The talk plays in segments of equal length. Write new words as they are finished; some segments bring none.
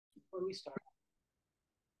before we start,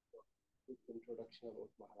 quick introduction about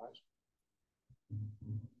Maharaj.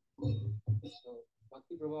 So,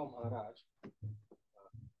 Bhakti Prabhu Maharaj,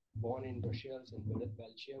 born in Brussels in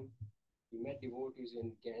Belgium, he met devotees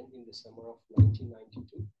in Ghent in the summer of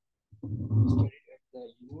 1992. He studied at the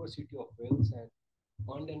University of Wales and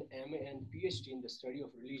earned an MA and PhD in the study of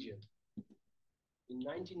religion. In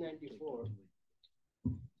 1994,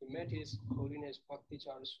 he met His Holiness Bhakti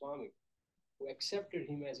Charu Swami, who accepted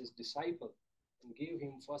him as his disciple and gave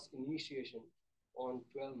him first initiation on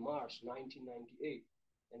 12 March 1998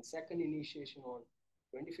 and second initiation on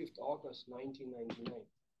 25th August 1999.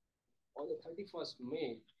 On the 31st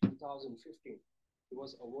May 2015, he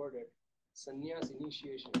was awarded Sannyas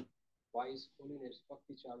initiation by His Holiness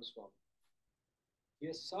Bhakti Charu Swami. He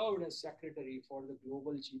has served as secretary for the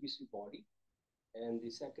global GBC body and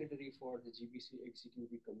the secretary for the GBC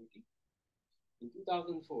Executive Committee. In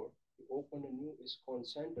 2004, he opened a new ISKCON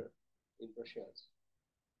center in Brussels.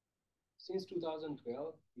 Since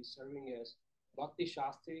 2012, he is serving as Bhakti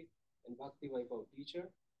Shastri and Bhakti Vaibhav teacher,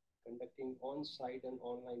 conducting on-site and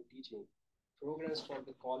online teaching programs for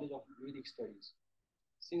the College of Vedic Studies.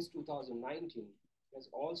 Since 2019, he has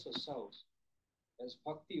also served as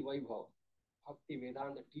Bhakti Vaibhav, Bhakti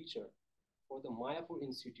Vedanta teacher for the Mayapur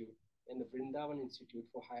Institute and the Vrindavan Institute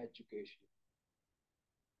for Higher Education.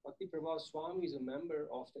 Bhakti Prabhu Swami is a member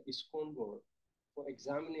of the ISKCON board for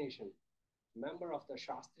examination, member of the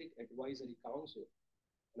Shastric Advisory Council,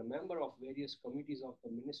 and a member of various committees of the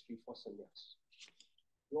Ministry for Sannyas.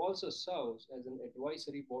 He also serves as an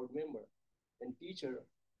advisory board member and teacher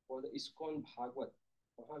for the ISKCON Bhagavad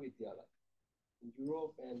Mahavidyalaya in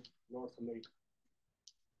Europe and North America.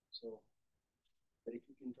 So, very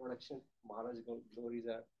quick introduction. Maharaj glories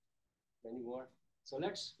are many more. So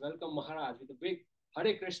let's welcome Maharaj with a big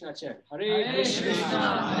Hare Krishna chant. Hare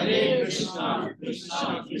Krishna, Hare Krishna,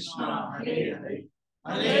 Krishna Krishna, Hare Hare,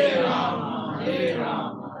 Hare Rama,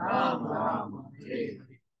 Rama Rama, Hare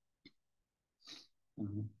Hare.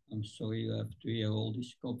 I'm sorry you have to hear all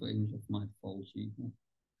these coverings of my faults even.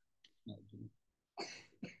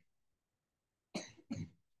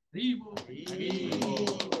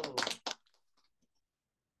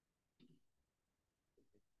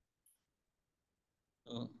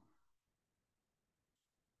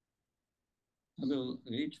 I will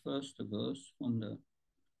read first a verse from the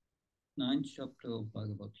 9th chapter of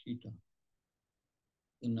Bhagavad Gita.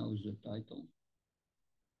 Who knows the title?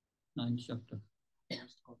 9th chapter.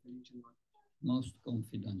 Most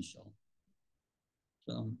confidential.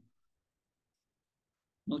 So,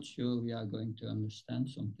 not sure we are going to understand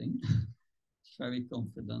something. It's very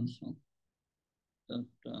confidential. But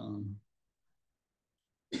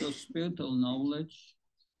so spiritual knowledge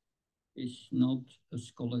is not a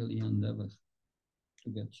scholarly endeavor to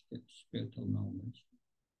get spiritual knowledge.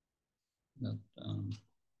 That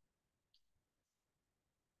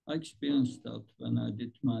I experienced that when I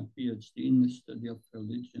did my PhD in the study of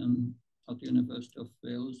religion at the University of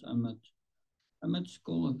Wales. I met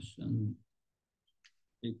scholars and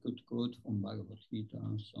they could quote from Bhagavad Gita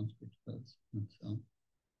and Sanskrit verse and so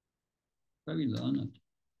very learned.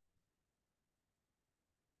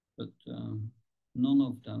 But none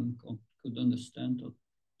of them could understand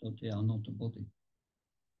that they are not a body.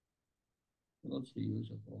 What's the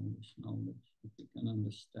use of all this knowledge if you can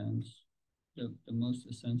understand the most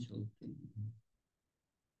essential thing?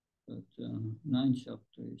 But 9th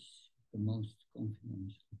chapter is the most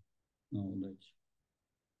confidential knowledge.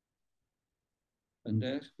 And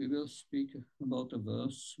there we will speak about a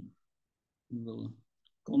verse. We will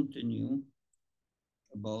continue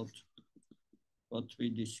about what we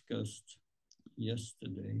discussed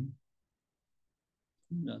yesterday.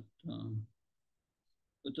 That,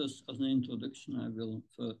 but as an introduction, I will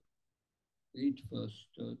read verse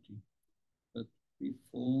 30. But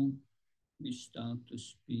before we start to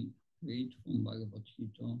speak, read from Bhagavad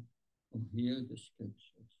Gita or hear the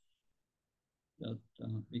scriptures, that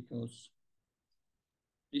because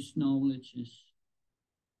this knowledge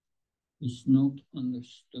is not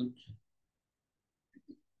understood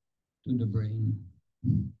to the brain.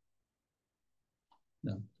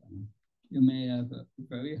 That you may have a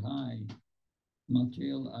very high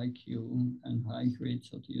material IQ and high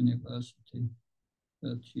grades at the university,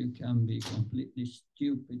 but you can be completely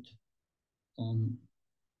stupid on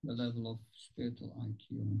the level of spiritual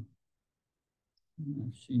IQ. And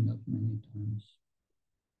I've seen that many times.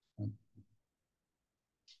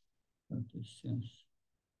 That is, yes.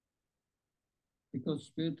 Because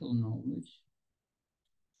spiritual knowledge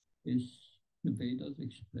is, the Vedas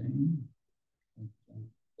explain, that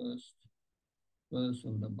first verse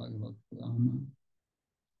of the Bhagavad Purana,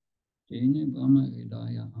 Tene Brahma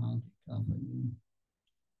Hridaya Adi,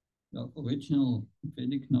 original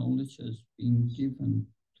Vedic knowledge has been given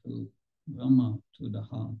through Brahma, to the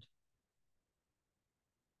heart.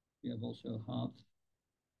 We have also a heart,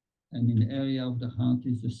 and in the area of the heart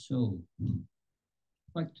is the soul.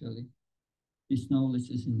 Actually, this knowledge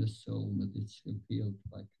is in the soul, but it's revealed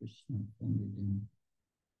by Krishna from within,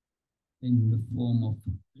 in the form of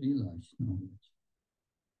realized knowledge.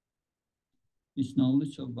 This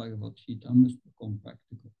knowledge of Bhagavad Gita must become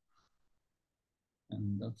practical.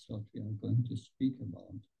 And that's what we are going to speak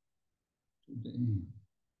about today.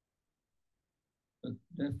 But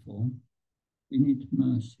therefore, we need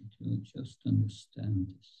mercy to just understand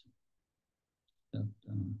this. That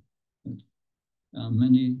there are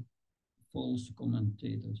many false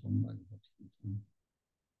commentators on Bhagavad Gita.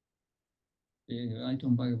 They write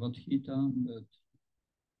on Bhagavad Gita, but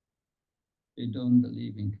they don't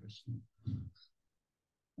believe in Krishna.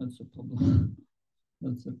 That's a problem.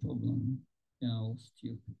 That's a problem. They are all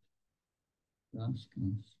stupid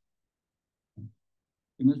rascals.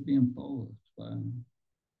 You must be empowered.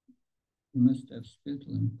 You must have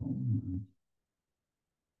spiritual empowerment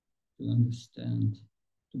to understand,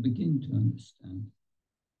 to begin to understand.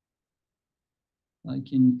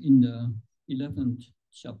 Like in the 11th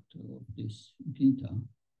chapter of this Gita,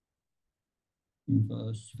 in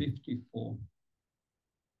verse 54,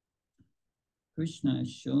 Krishna has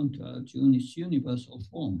shown to Arjuna his universal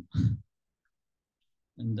form.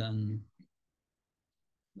 And then,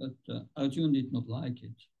 but Arjuna did not like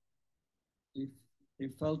it. He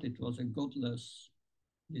felt it was a godless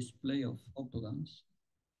display of opulence.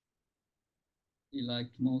 He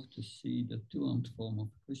liked more to see the two-armed form of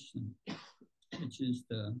Krishna, which is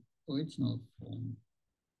the original form.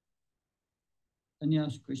 And he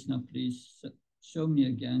asked Krishna, please show me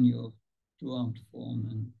again your two-armed form.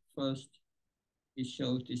 And first he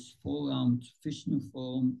showed his four-armed Vishnu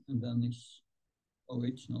form, and then his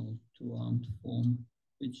original two-armed form,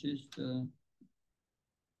 which is the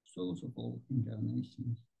source of all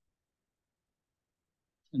incarnations.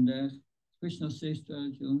 And there Krishna says to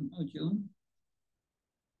Arjuna,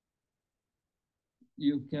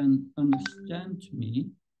 you can understand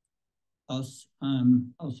me as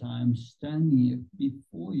I'm standing here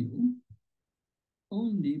before you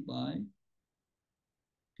only by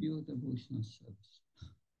pure devotional service,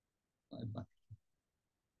 by bhakti.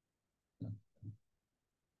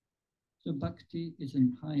 So bhakti is a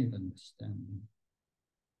higher understanding.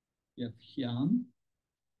 You have jnana,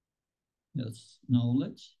 that's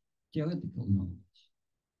knowledge, theoretical knowledge.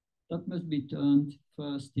 That must be turned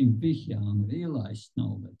first in vijnana, realized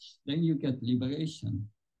knowledge. Then you get liberation.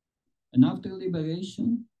 And after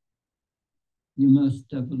liberation, you must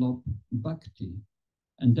develop bhakti.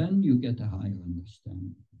 And then you get a higher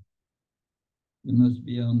understanding. You must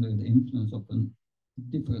be under the influence of a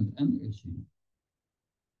different energy.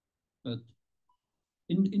 But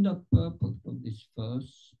in the purport of this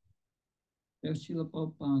verse, there Srila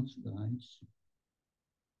Prabhupada writes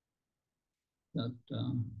that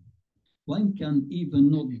one can even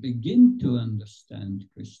not begin to understand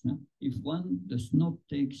Krishna if one does not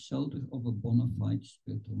take shelter of a bona fide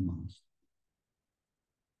spiritual master.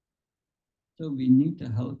 So we need the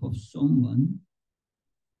help of someone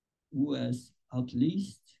who has at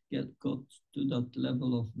least got to that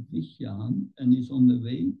level of vijnana and is on the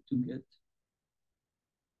way to get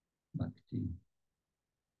bhakti,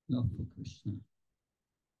 love for Krishna.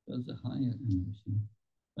 That's a higher energy.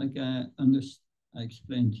 Like I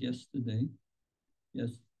explained yesterday,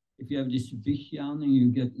 yes, if you have this vijnana and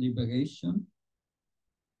you get liberation,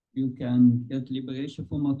 you can get liberation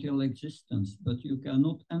from material existence, but you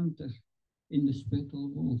cannot enter in the spiritual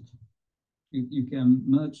world. You can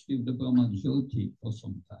merge with the Brahma Jyoti for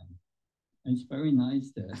some time. And it's very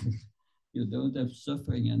nice there. You don't have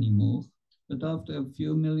suffering anymore. But after a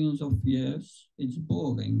few millions of years, it's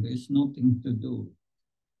boring. There's nothing to do.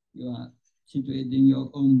 You are situated in your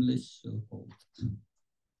own bliss, so-called.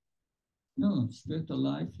 No, spiritual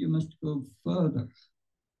life, you must go further,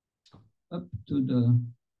 up to the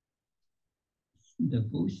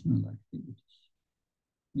devotional activities,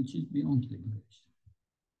 which is beyond liberation.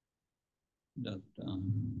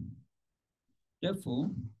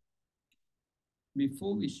 Therefore,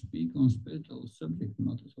 before we speak on spiritual subject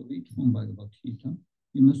matters or read from Bhagavad Gita,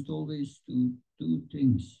 we must always do two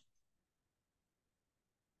things.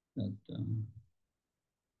 That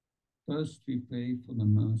first we pray for the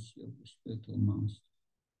mercy of the spiritual master,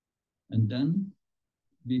 and then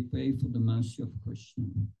we pray for the mercy of Krishna.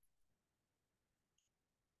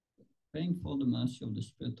 Praying for the mercy of the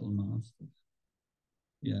spiritual master,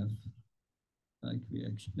 we have, like we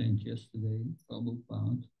explained yesterday,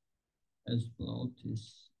 Prabhupada has brought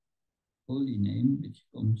his holy name, which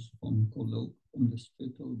comes from Golok, from the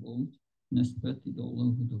spiritual world, and has spread it all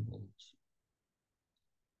over the world.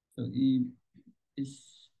 So he is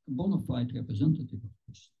a bona fide representative of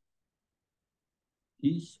Krishna.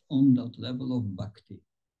 He's on that level of bhakti,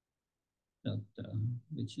 that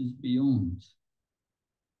which is beyond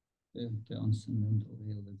the transcendental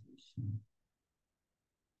realization.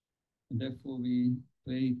 And therefore we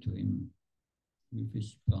pray to him with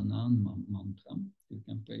his pranan mantra. You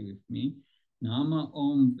can pray with me. Nama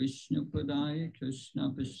Om Vishnu Padaya Krishna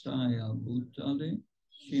Pistaya Bhutale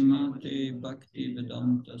Srimate Bhakti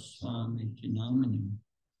Vedanta Swami Namani.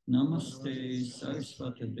 Namaste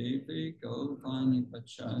Saraswati Devi Gauravani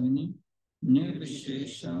Pacharini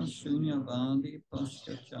Nirvishesha Shunyavadi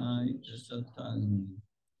Paskachai Jasatarani.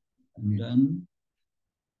 And then,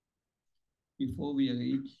 before we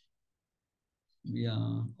read, we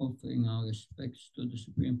are offering our respects to the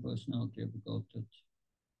Supreme Personality of Godhead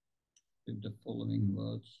with the following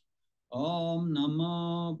words. Om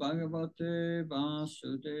Namo Bhagavate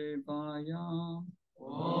Vasudevaya.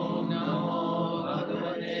 Om Namo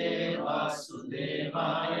Bhagavate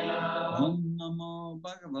Vasudevaya. Om Namo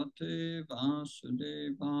Bhagavate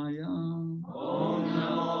Vasudevaya. Om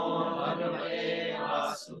Namo Bhagavate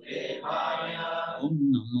Vasudevaya. Om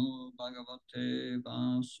Namo Bhagavate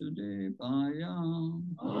Vasudevaya.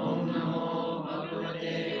 Om Namo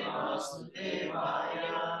Bhagavate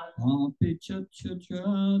Vasudevaya.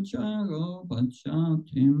 Apichachacharo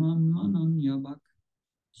bhajati manmananyabhak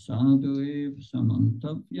sadhuev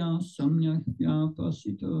samantavya samyakya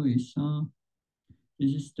pasito isa.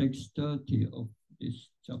 This is text 30 of this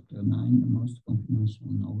chapter 9, the most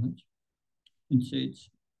confidential knowledge. It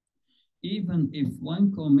says, even if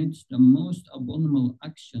one commits the most abominable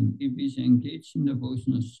action, if he is engaged in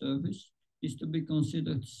devotional service, is to be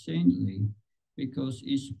considered saintly because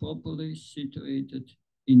he is properly situated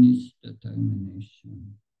in his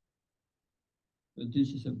determination. But this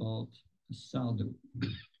is about a sadhu.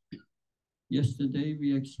 Yesterday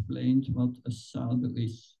we explained what a sadhu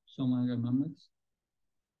is. Someone remembers?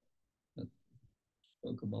 That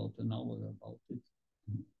spoke about an hour about it.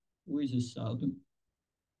 Who is a sadhu?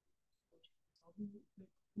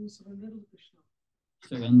 Who surrendered to Krishna.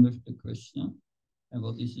 Surrender to Krishna. And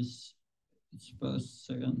what is its first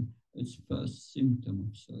symptom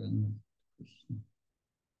of surrender to Krishna?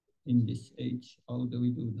 In this age, how do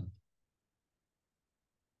we do that?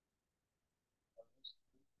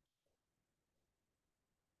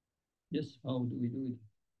 Yes, how do we do it?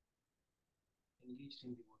 Engaged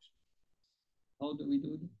in devotion. How do we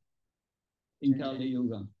do it? In Kali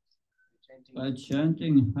Yuga. Chanting. By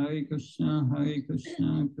chanting Hare Krishna,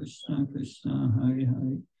 Krishna Krishna, Hare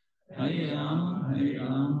Hare, Hare Rama,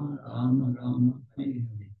 Rama Rama, Hare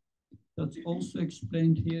Hare. That's also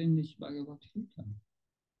explained here in this Bhagavad Gita.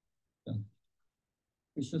 That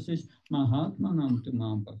Krishna says, Mahatmanam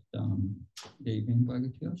tumam bhaktam, devim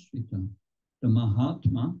bhagatyashrita. The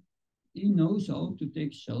Mahatma, he knows how to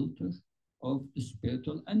take shelter of the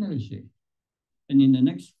spiritual energy. And in the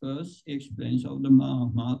next verse, he explains how the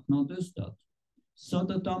Mahatma does that.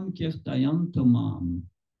 Satatam kirtayantamam.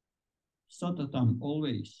 Satatam,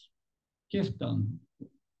 always. Kirtan.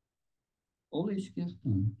 Always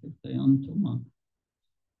kirtan. Kirtayantamam.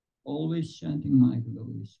 Always chanting my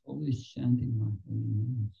glories. Always chanting my holy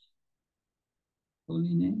names.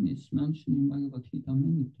 Holy name is mentioned in Bhagavad Gita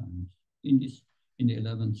many times. In the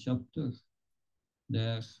 11th chapter,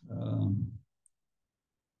 there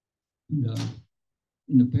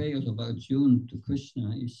in the prayers of Arjuna to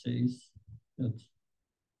Krishna, he says that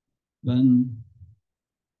when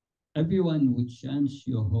everyone who chants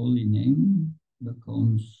your holy name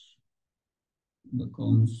becomes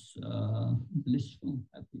blissful,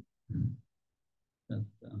 happy. That,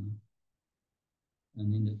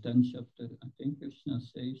 and in the 10th chapter, I think Krishna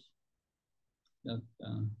says that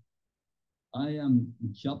I am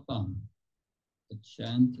japa, the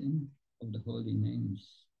chanting of the holy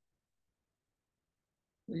names.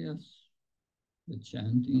 So yes, the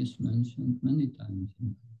chanting is mentioned many times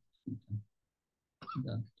in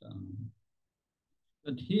that.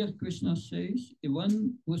 But here Krishna says, the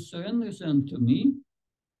one who surrenders unto me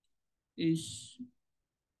is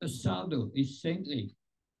a sadhu, is saintly,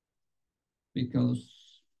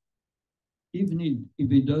 because even if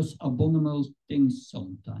he does abominable things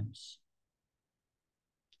sometimes,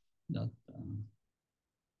 that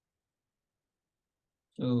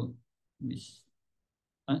so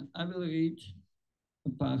I will read a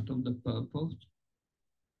part of the purport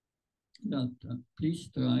that please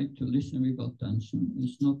try to listen with attention.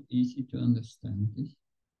 It's not easy to understand this.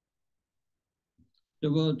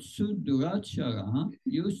 The word Sudurachara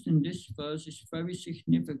used in this verse is very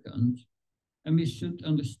significant and we should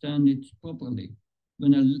understand it properly.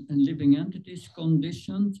 When a living entity is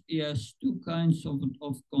conditioned, he has two kinds of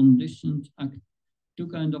conditioned, two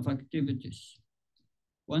kinds of activities.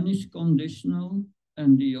 One is conditional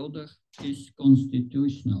and the other is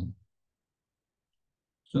constitutional.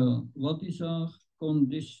 So what is our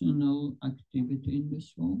conditional activity in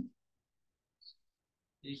this world?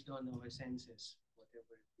 Based on our senses,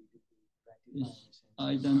 whatever we do to gratify our senses.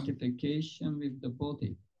 Identification with the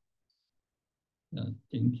body. That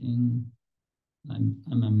thinking, I'm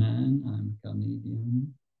a man, I'm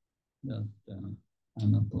Canadian, that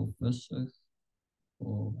I'm a professor,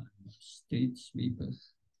 or I'm a state sweeper.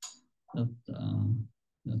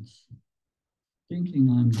 That's thinking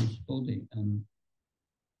I'm this body, and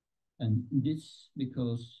this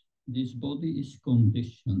because this body is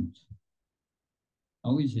conditioned.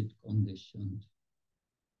 How is it conditioned?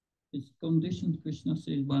 It's conditioned, Krishna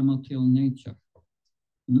says, by material nature.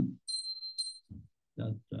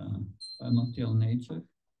 That by material nature.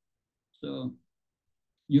 So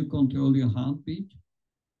you control your heartbeat?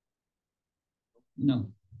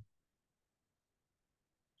 No.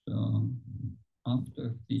 So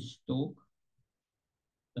after this talk,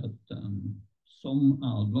 that some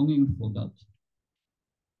are longing for that.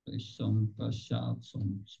 There's some prasad,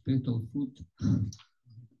 some spiritual food.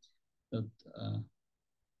 That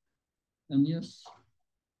and yes,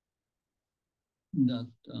 that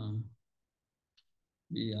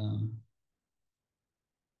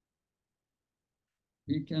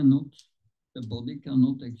we cannot, the body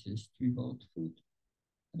cannot exist without food.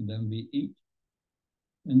 And then we eat,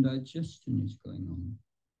 and digestion is going on.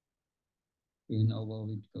 Do you know how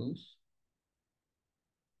it goes?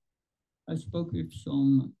 I spoke with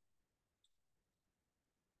some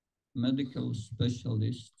medical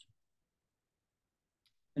specialists,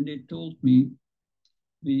 and they told me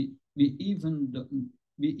we even don't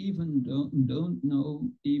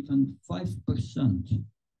know even 5%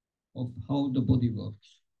 of how the body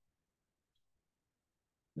works.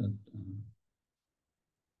 That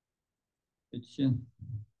it's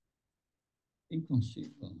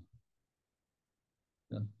inconceivable.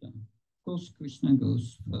 That of course Krishna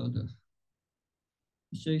goes further.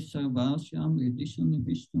 He says, Sarvasyam Vedisham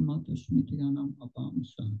Vishtamata Smitiranam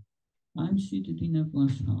Apamsa. I'm seated in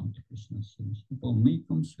everyone's heart, Krishna says. Upon me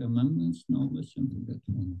comes remembrance, knowledge, and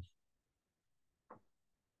forgetfulness.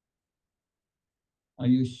 Are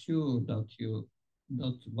you sure that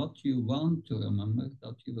what you want to remember,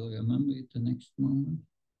 that you will remember it the next moment?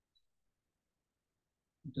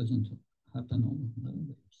 It doesn't happen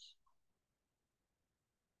always.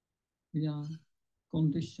 We are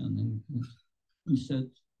conditioned, he said,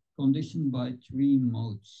 conditioned by three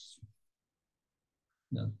modes.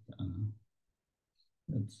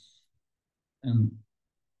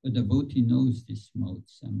 A devotee knows these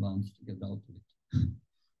modes and wants to get out of it.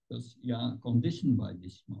 Because you are conditioned by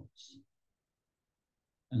these modes.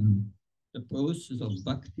 And the process of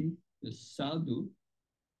bhakti, the sadhu,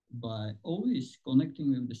 by always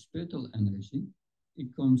connecting with the spiritual energy,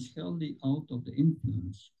 it comes healthy out of the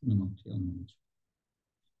influence of the material nature.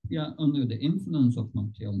 If you are under the influence of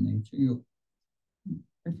material nature,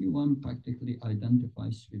 everyone practically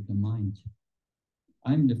identifies with the mind.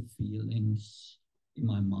 I'm the feelings in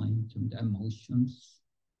my mind and the emotions.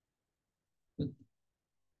 But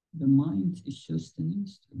the mind is just an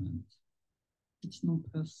instrument. It's not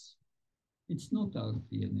us. It's not our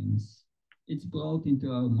feelings. It's brought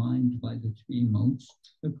into our mind by the three modes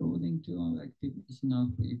according to our activities in our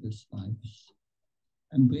previous lives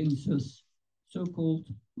and brings us so-called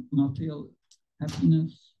material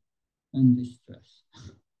happiness and distress.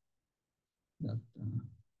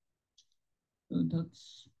 So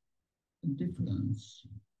that's the difference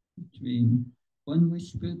between when we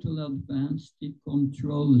spiritual advanced, it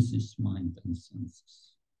controls his mind and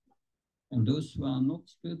senses. And those who are not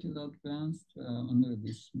spiritual advanced, under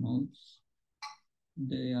these modes,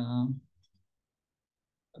 they are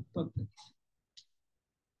a puppet.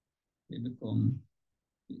 They become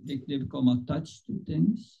attached to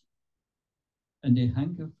things, and they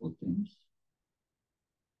hanker for things,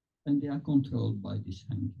 and they are controlled by this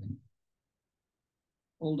hankering.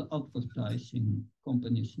 All the advertising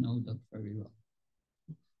companies know that very well.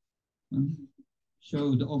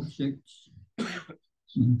 Show the objects,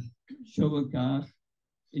 show a car.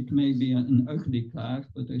 It may be an ugly car,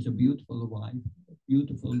 but there's a beautiful wife, a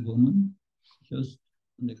beautiful woman, just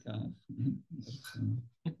in the car.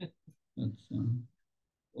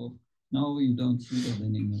 Or now you don't see that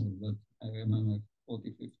anymore, but I remember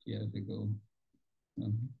 40, 50 years ago,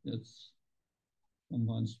 that's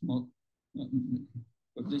someone smoked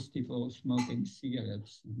publicity for smoking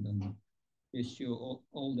cigarettes, and then issue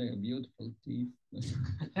all their beautiful teeth.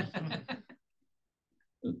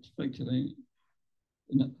 But actually,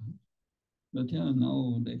 but yeah,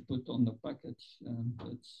 now they put on the package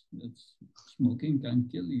that smoking can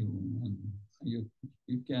kill you, and you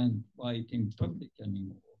can't buy it in public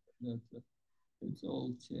anymore. It's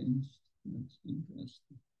all changed. That's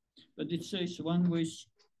interesting. But it says one was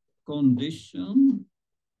condition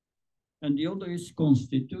and the other is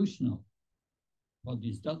constitutional. What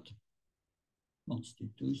is that?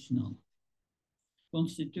 Constitutional.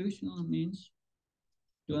 Constitutional means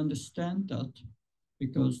to understand that,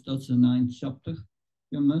 because that's the 9th chapter,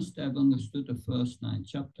 you must have understood the first 9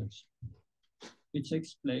 chapters, which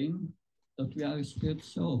explain that we are a spirit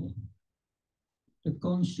soul. The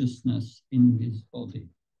consciousness in this body,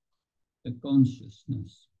 the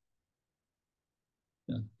consciousness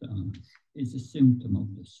that is a symptom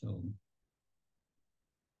of the soul.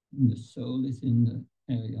 And the soul is in the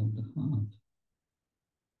area of the heart.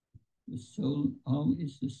 The soul, how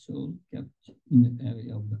is the soul kept in the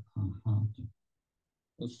area of the heart?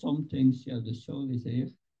 For some things, yeah, the soul is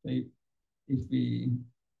here. If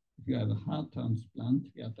you have a heart transplant,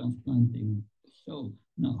 we are transplanting the soul.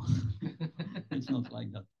 No, it's not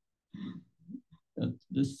like that. But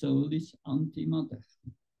the soul is antimatter.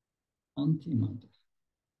 Antimatter.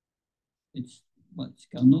 It's what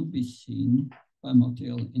cannot be seen by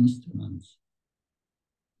material instruments.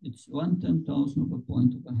 It's 1/10,000 of a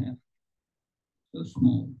point of a hair. So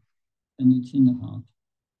small, and it's in the heart.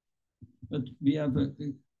 But we have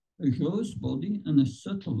a gross body and a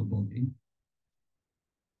subtle body.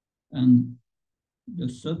 And the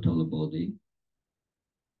subtle body,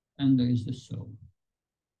 and there is the soul.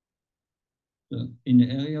 So in the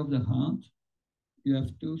area of the heart, you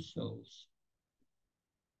have 2 souls.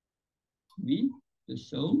 We, the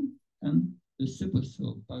soul, and the super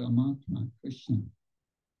soul, Paramatma, Krishna.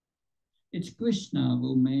 It's Krishna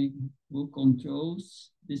who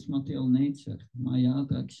controls this material nature, Maya,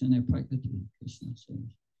 Dakshana, Prakriti, Krishna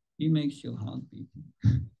says. He makes your heart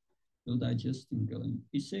beating, your digesting going.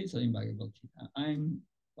 He says in Bhagavad Gita, I'm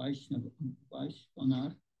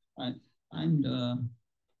Vaishnavar, I'm the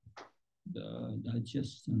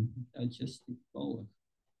digestive power.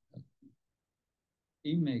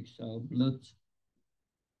 He makes our blood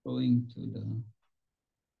going to the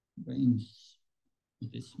veins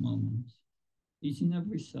at this moment. He's in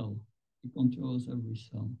every cell. He controls every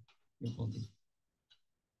cell, your body.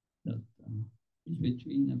 That is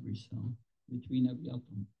between every cell, between every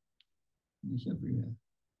atom. He's everywhere.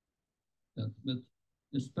 But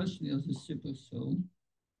especially as a super soul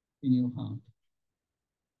in your heart.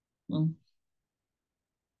 Well,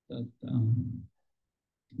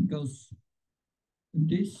 because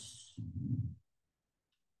this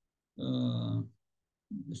the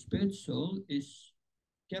spirit soul is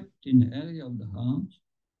kept in the area of the heart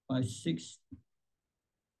by 6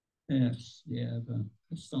 airs. They have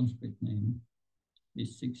a Sanskrit name,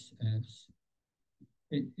 these 6 airs.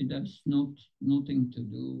 It has nothing to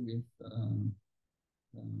do with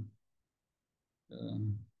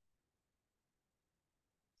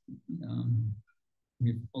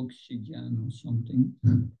with oxygen or something.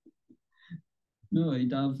 No,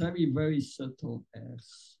 it are very, very subtle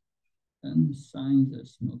airs, and science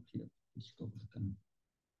has not yet discovered them.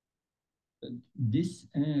 But this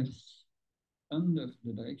airs, under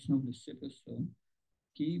the direction of the super soul,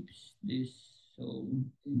 keeps this soul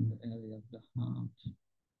in the area of the heart,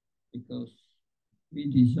 because we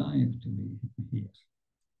desire to be here,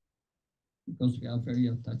 because we are very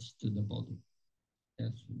attached to the body.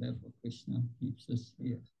 Therefore, Krishna keeps us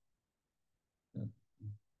here.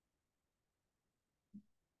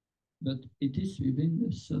 But it is within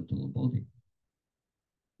the subtle body.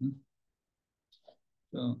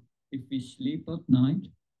 So if we sleep at night,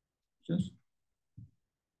 just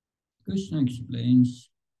Krishna explains,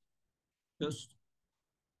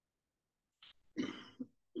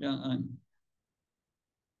 I'm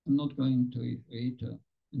not going to read the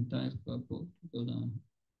entire purport, because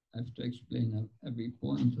I have to explain every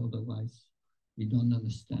point, otherwise we don't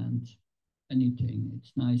understand anything.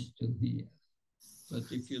 It's nice to hear.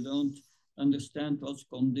 But if you don't understand what's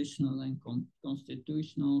conditional and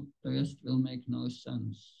constitutional, the rest will make no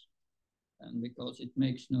sense. And because it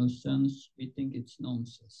makes no sense, we think it's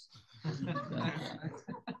nonsense.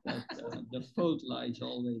 The fault lies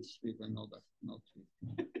always with another, not with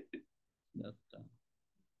me.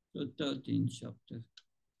 The 13th chapter.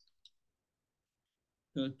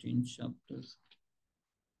 13th chapter.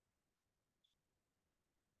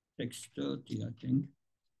 Text 30, I think.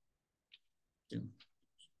 Yeah.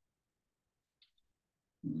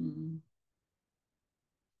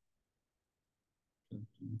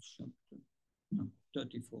 13th chapter. No,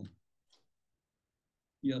 34.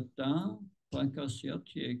 Yata prakasyat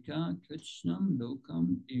yeka krishnam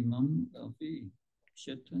lokam imam ravi.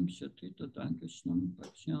 Kshetram kshetri tata krishnam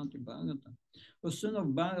prakshyati bharata. O son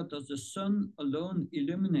of Bharata, as the sun alone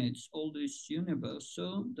illuminates all this universe,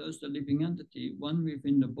 so does the living entity, one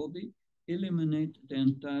within the body, illuminate the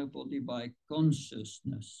entire body by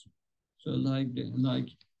consciousness. So like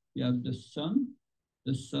you have the sun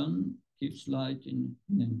gives light in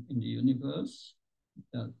the universe,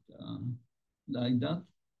 that like that,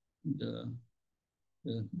 the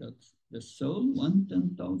soul,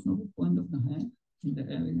 1/10,000 of a point of the hair in the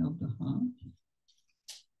area of the heart,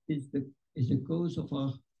 is the cause of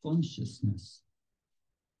our consciousness.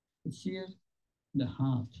 It's here, the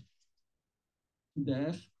heart.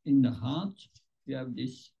 There in the heart, we have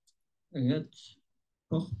these red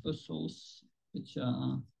corpuscles which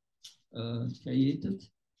are created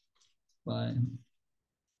by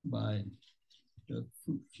the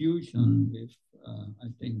fusion with, I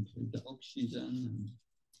think, with the oxygen, and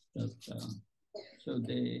that. So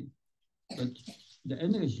but the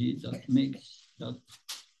energy that makes that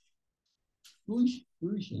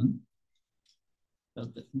fusion,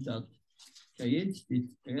 that creates these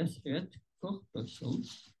red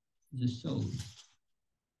corpuscles, the soul.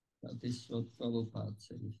 That is what Prabhupada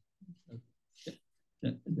says.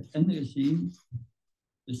 The energy,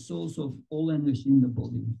 the source of all energy in the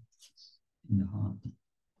body, in the heart.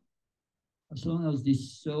 As long as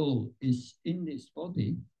this soul is in this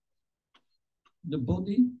body, the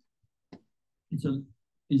body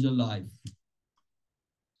is alive.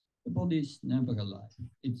 The body is never alive.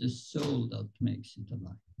 It's the soul that makes it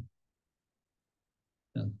alive.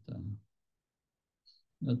 That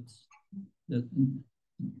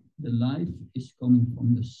the life is coming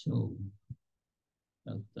from the soul.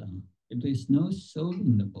 That if there is no soul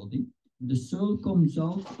in the body, the soul comes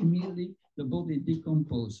out immediately, the body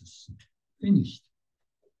decomposes. Finished.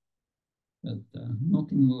 That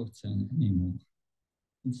nothing works anymore.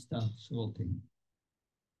 It starts rotting.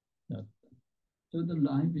 So the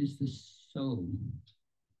life is the soul,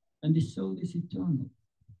 and the soul is eternal.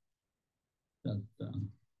 But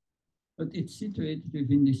it's situated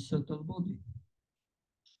within this subtle body.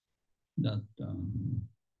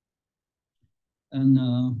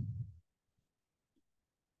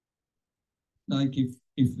 Like if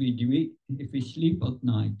we sleep at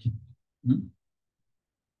night,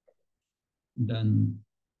 then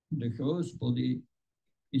the gross body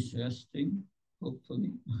is resting,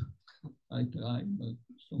 hopefully. I try, but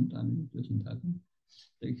sometimes it doesn't happen.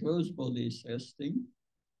 The gross body is resting,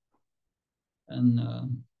 and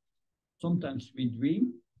sometimes we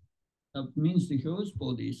dream. That means the gross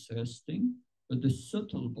body is resting, but the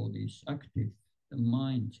subtle body is active. The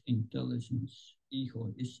mind, intelligence,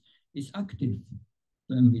 ego is active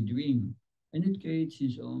when we dream, and it creates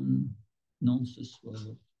its own nonsense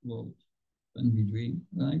world when we dream,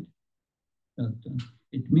 right?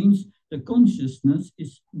 It means the consciousness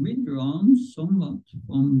is withdrawn somewhat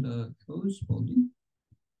from the gross body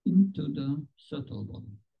into the subtle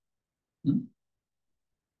body.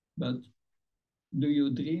 But do you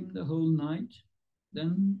dream the whole night?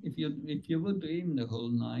 Then if you would dream the whole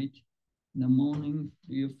night, in the morning,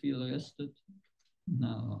 do you feel rested?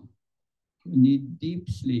 No. You need deep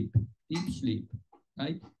sleep,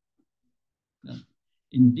 right?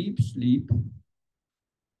 In deep sleep,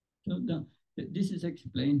 so this is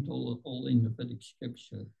explained all in the Vedic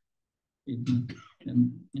scripture.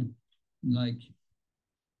 Like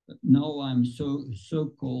now I'm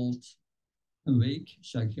so-called awake,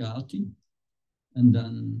 Jagrati, and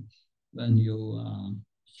then when you are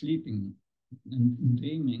sleeping and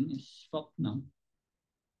dreaming is Swapna.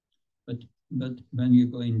 But when you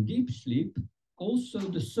go in deep sleep, also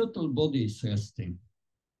the subtle body is resting.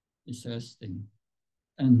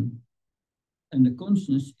 And the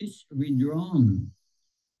consciousness is withdrawn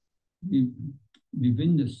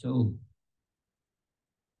within the soul.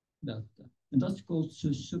 And that's called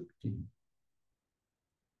susukti.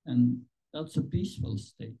 And that's a peaceful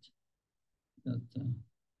state.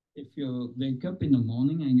 If you wake up in the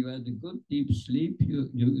morning and you had a good deep sleep,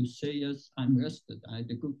 you say, yes, I'm rested, I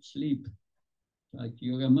had a good sleep. Like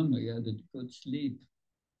you remember you had a good sleep.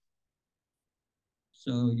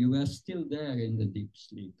 So you were still there in the deep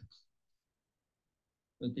sleep.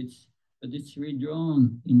 But it's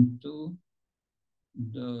withdrawn into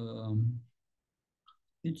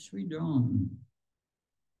it's withdrawn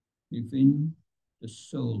within the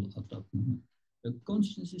soul at that moment. The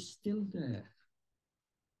consciousness is still there,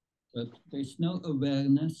 but there's no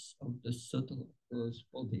awareness of the subtle gross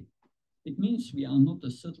body. It means we are not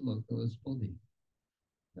a subtle or gross body.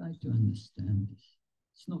 Try to understand this.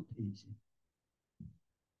 It's not easy.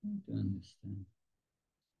 To understand.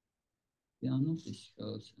 We are not this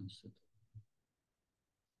gross and subtle.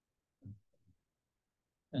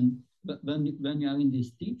 But when you are in this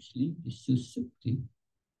deep sleep, this susupti,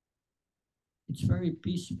 it's very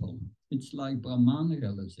peaceful. It's like Brahman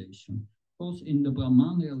realization. Because in the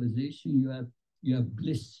Brahman realization, you have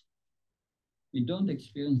bliss. We don't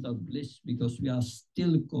experience that bliss because we are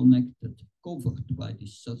still connected, covered by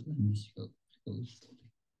this subtle and this gross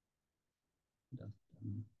body.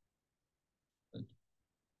 But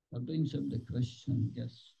that brings up the question,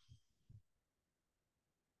 yes.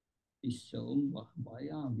 Is soul, why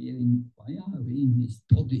are we in this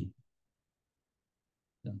body?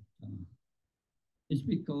 It's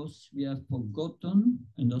because we have forgotten,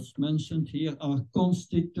 and that's mentioned here, our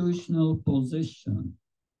constitutional position.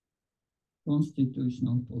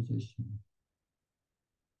 Constitutional position.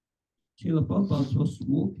 Srila Prabhupada was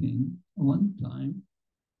walking one time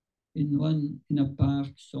in a park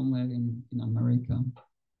somewhere in America,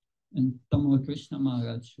 and Tamal Krishna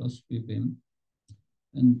Maharaj was with him,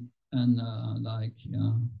 and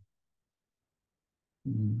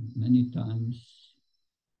many times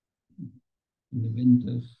in the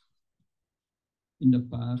winter, in the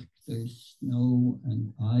park, there is snow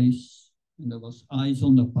and ice, and there was ice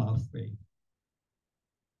on the pathway.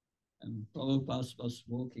 And Prabhupada was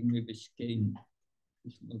walking with his cane,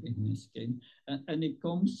 and he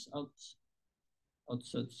comes at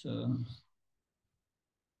such a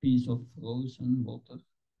piece of frozen water,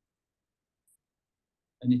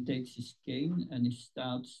 and he takes his cane and he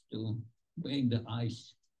starts to break the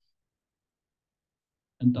ice.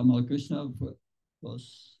 And Tamal Krishna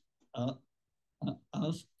was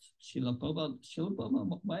asked Srila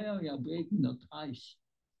Prabhupada, why are you breaking that ice?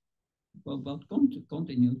 But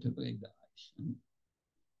continue to break the ice.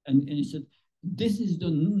 And he said, this is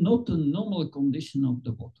not a normal condition of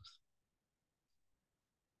the water.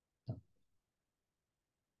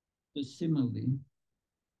 So similarly,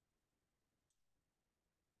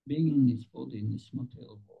 being in this body, in this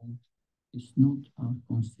material world, is not our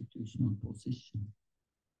constitutional position.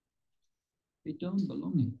 We don't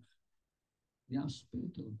belong here. We are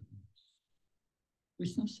spiritual beings.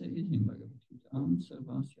 Krishna says in Bhagavad Gita, Am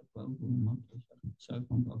Sarvasya Prabhu Matra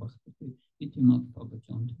Sarvam Pavaktate Iti Mat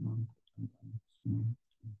Pavajanti Mam Kutam.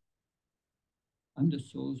 I'm the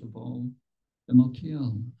source of all the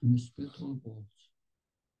material and the spiritual worlds.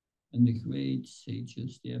 And the great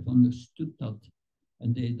sages, they have understood that,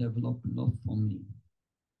 and they develop love for me.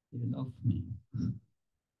 They love me.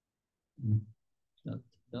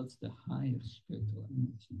 That's the higher spiritual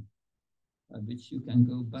energy, by which you can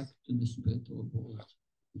go back to the spiritual world.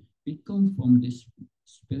 We come from this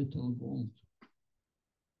spiritual world.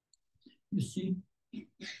 You see, this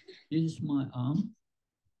is my arm.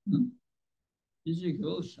 This is a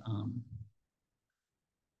gross arm.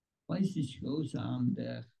 Why is this gross arm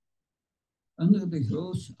there? Under the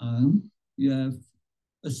gross arm, you have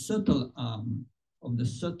a subtle arm of the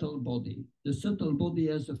subtle body. The subtle body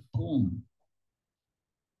has a form.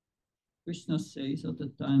 Krishna says at the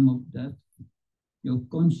time of death, your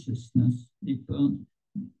consciousness depends.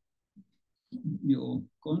 Your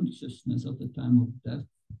consciousness at the time of death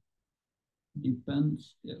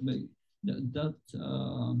depends. That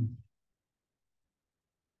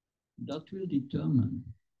will determine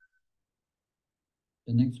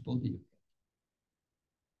the next body you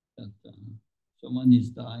get. That someone is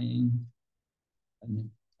dying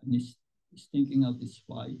and is thinking of his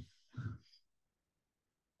wife,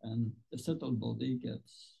 and the subtle body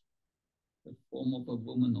gets the form of a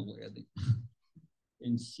woman already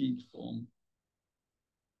in seed form.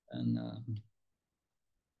 And at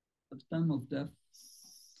the time of death,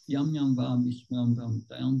 Yam Yam Vam Vishram Ram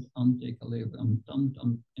Tant Ante Kalevram Tam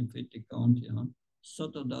Tam Infitikantia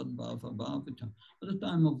Satadat Bhava Bhavita. At the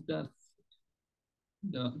time of death,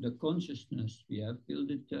 the consciousness we have will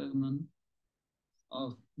determine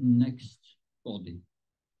our next body.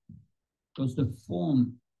 Because the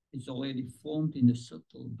form is already formed in the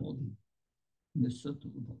subtle body. In the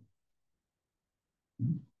subtle body.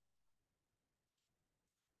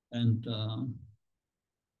 And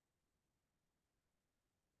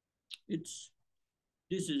this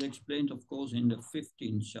is explained, of course, in the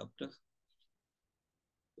 15th chapter,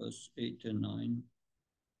 verse 8 and 9.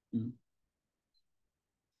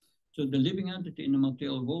 So the living entity in the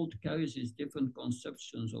material world carries its different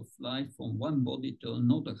conceptions of life from one body to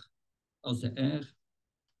another, as the air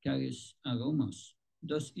carries aromas.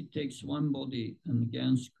 Thus it takes one body and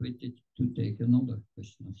again quit it to take another,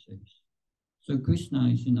 Krishna says. So Krishna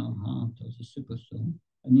is in our heart as a super soul,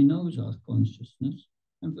 and he knows our consciousness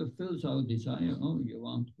and fulfills our desire. Oh, you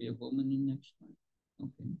want to be a woman in next life?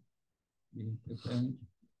 Okay, be prepared.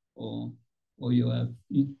 or you have,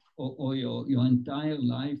 or your entire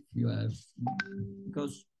life you have,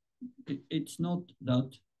 because it's not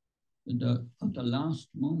that at the last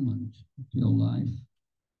moment of your life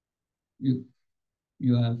you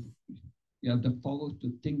you have the power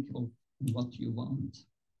to think of what you want.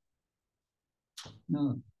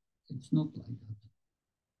 No, it's not like that.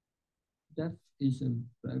 Death is a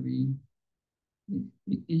very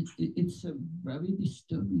it's a very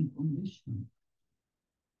disturbing condition.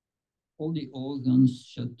 All the organs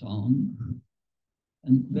shut down,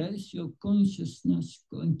 and where is your consciousness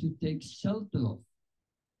going to take shelter of?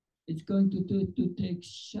 It's going to take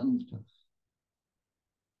shelter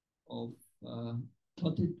of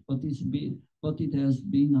what it has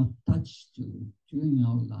been attached to during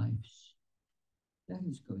our lives. That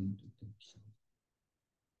is going to take shelter.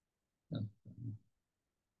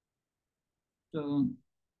 So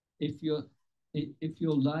if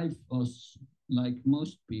your life was like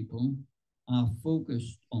most people are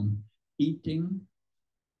focused on eating,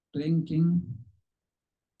 drinking,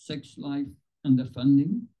 sex life, and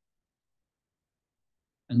offending,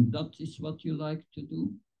 and that is what you like to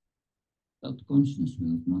do, that consciousness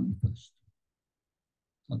will manifest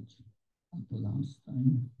at the last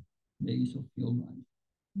time, days of your life,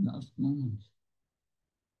 last moments.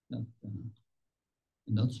 And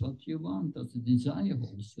that's what you want, that's the desire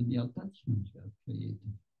also, the attachment you have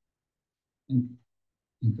created. And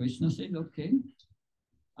Krishna said, okay,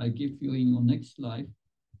 I give you in your next life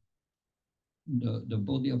the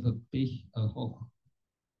body of a pig, a hog,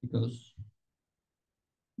 because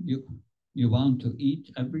you want to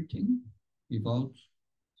eat everything without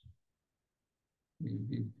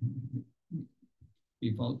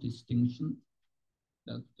distinction,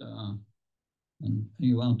 and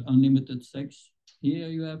you want unlimited sex. Here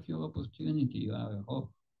you have your opportunity. You are a hog.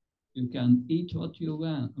 You can eat what you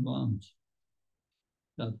want.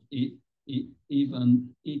 That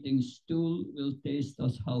even eating stool will taste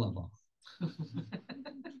as halava.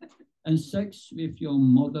 And sex with your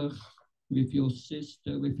mother, with your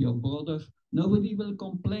sister, with your brother, nobody will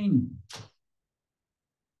complain.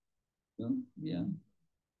 So, yeah,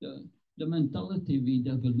 the mentality we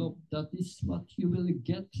develop, that is what you will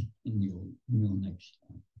get in your next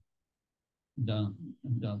life.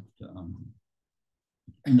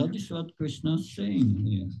 And that is what Krishna is saying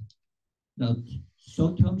here. That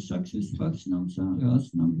Sotram Sakshis Vaksnam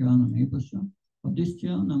Rasnam Granam Epasha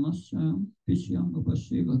Adistya Namasyam Pishyam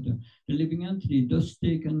Upasivata. The living entity does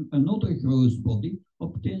take another gross body,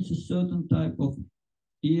 obtains a certain type of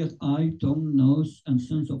ear, eye, tongue, nose, and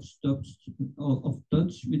sense of touch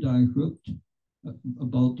which are grouped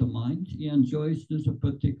about the mind. He enjoys this a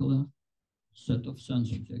particular set of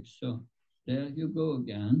sense objects. So there you go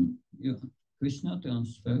again. Krishna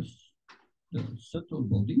transfers the subtle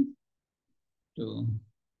body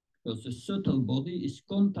because the subtle body is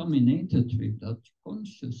contaminated with that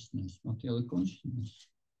consciousness, material consciousness,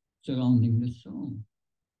 surrounding the soul,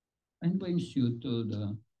 and brings you to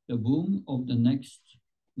the womb of the next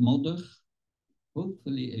mother,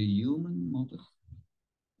 hopefully a human mother.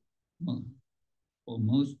 Well, for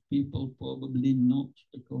most people, probably not,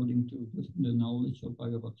 according to the knowledge of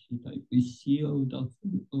Bhagavad Gita. We see how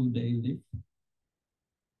they live,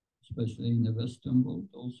 especially in the Western world,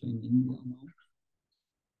 also in India now.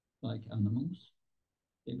 Like animals,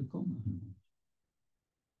 they become animals.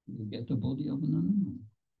 You get the body of an animal.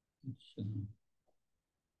 It's,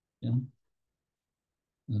 yeah.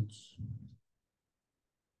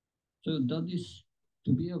 So that is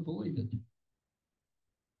to be avoided.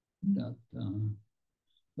 But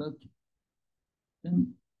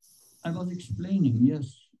then I was explaining,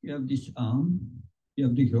 yes, you have this arm, you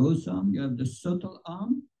have the gross arm, you have the subtle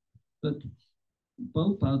arm, but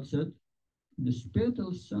Prabhupada said, the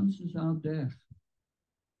spiritual senses are there.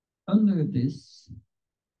 Under this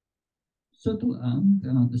subtle arm,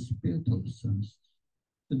 there are the spiritual senses.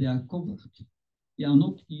 So they are covered. We are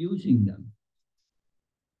not using them.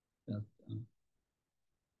 That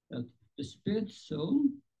the spirit soul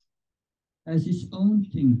has its own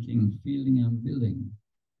thinking, feeling, and willing,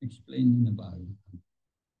 explained in the Bible.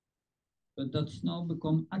 But that's now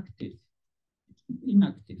become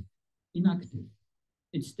inactive.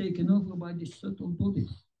 It's taken over by the subtle body.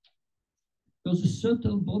 Because the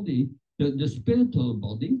subtle body, the spiritual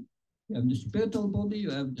body, you have the spiritual body, you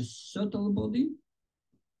have the subtle body,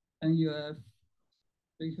 and you have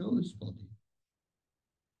the gross body.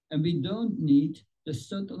 And we don't need the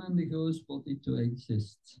subtle and the gross body to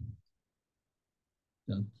exist.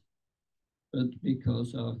 But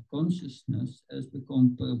because our consciousness has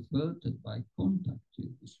become perverted by contact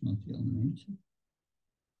with this material nature,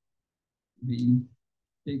 we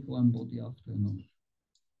take one body after another.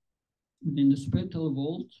 But in the spiritual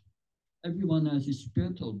world, everyone has a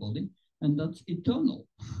spiritual body, and that's eternal,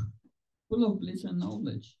 full of bliss and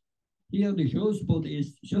knowledge. Here, the gross body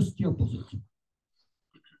is just the opposite.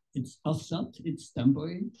 It's asat, it's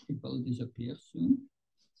temporary, it will disappear soon.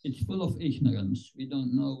 It's full of ignorance. We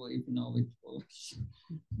don't know even how it works.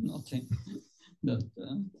 Nothing. That,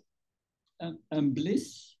 and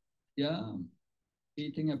bliss, yeah,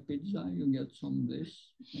 eating a pizza, you get some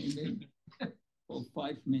bliss, maybe, for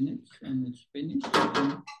 5 minutes, and it's finished.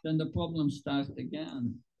 And then the problems start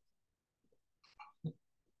again.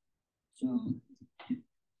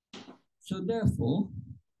 So therefore,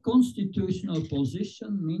 constitutional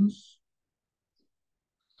position means,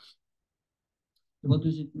 what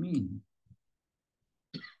does it mean?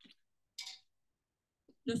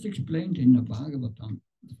 Just explained in the Bhagavatam.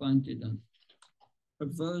 Find it a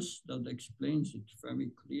verse that explains it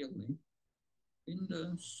very clearly in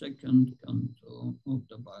the second canto of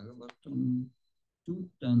the Bhagavatam,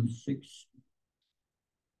 2:10:6.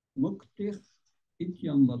 Muktir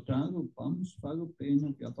ityam vatarupam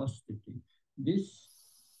svarupena vyavastiti. This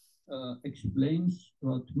explains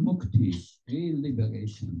what mukti is, real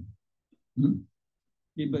liberation.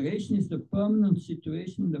 Liberation is the permanent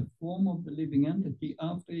situation in the form of the living entity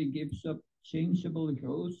after he gives up changeable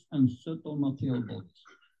gross and subtle material bodies.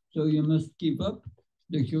 So you must give up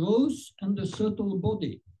the gross and the subtle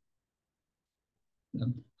body.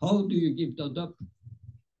 How do you give that up?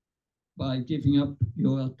 By giving up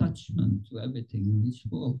your attachment to everything in this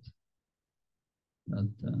world.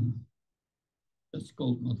 That's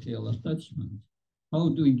called material attachment. How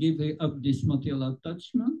do we give up this material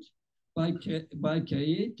attachment? By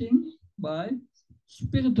creating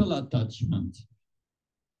spiritual attachment.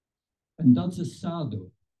 And that's a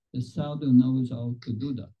sadhu. The sadhu knows how to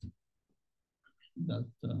do that. That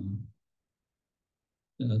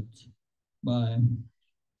by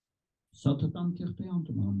Satatam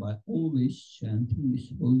Kirtayantamam, by always chanting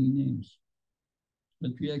these holy names.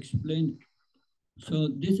 But we explained, so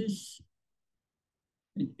this is,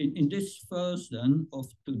 in this verse then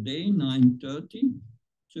of today, 9:30,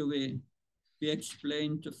 so we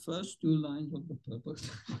explained the first 2 lines of the purpose.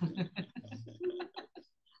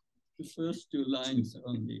 The first 2 lines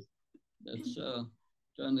only. That's to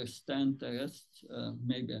understand the rest,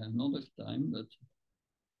 maybe another time, but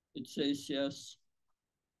it says, yes,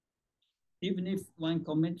 even if one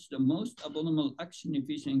commits the most abominable action, if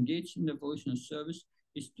he's engaged in devotional service,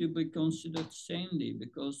 is to be considered saintly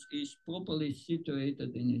because he's properly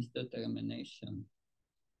situated in his determination.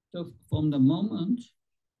 So from the moment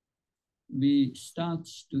we start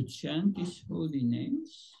to chant these holy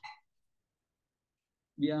names,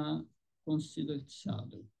 we are considered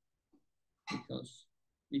sadhu because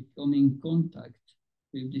we come in contact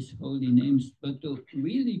with these holy names. But to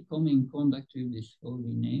really come in contact with these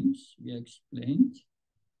holy names, we explained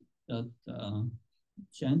that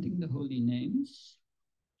chanting the holy names,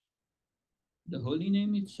 the holy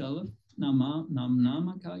name itself, Nam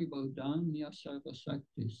Nama Karibodanya Sarva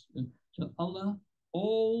Shaktis. So Allah,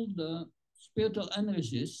 all the spiritual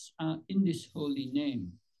energies are in this holy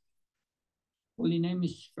name. Holy name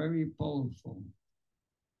is very powerful.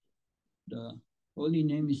 The holy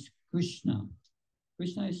name is Krishna.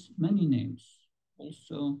 Krishna has many names,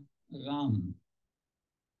 also Ram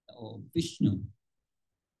or Vishnu.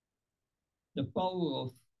 The power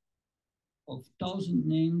of 1,000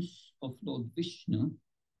 names of Lord Vishnu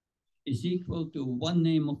is equal to 1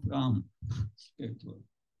 name of Ram, spiritual.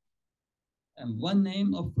 And 1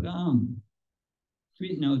 name of Ram,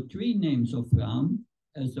 3 names of Ram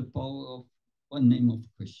has the power of 1 name of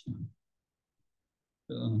Krishna.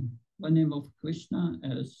 So 1 name of Krishna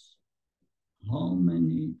has how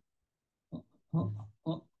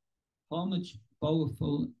much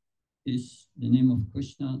powerful is the name of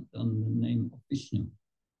Krishna than the name of Vishnu?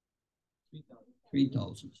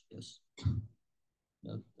 3,000, yes.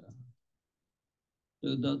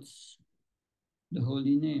 So that's the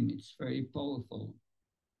holy name. It's very powerful.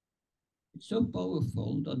 It's so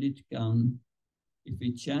powerful that it can, if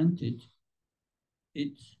we chant it,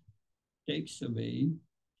 it takes away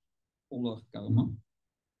all our karma.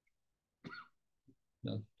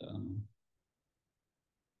 That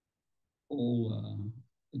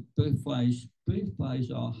it purifies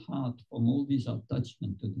our heart from all this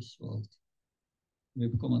attachment to this world. We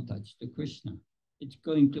become attached to Krishna. It's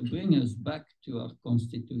going to bring us back to our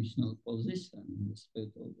constitutional position in the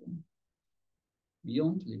spiritual world,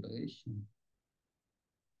 beyond liberation.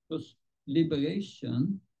 Because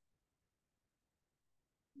liberation,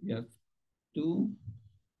 we have two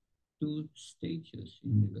stages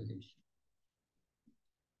in liberation.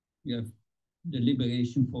 You have the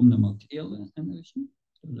liberation from the material energy.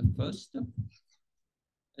 So the first step.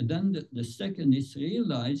 And then the second is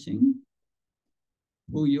realizing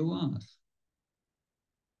who you are.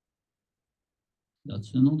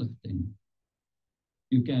 That's another thing.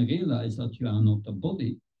 You can realize that you are not a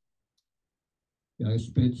body. You are a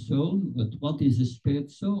spirit soul, but what is a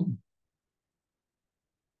spirit soul?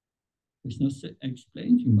 Krishna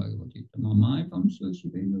explained in Bhagavad Gita, Mama Evam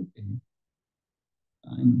Sushiveloke.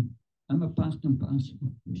 I'm a part and parcel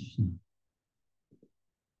of Krishna.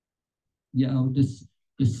 Yeah,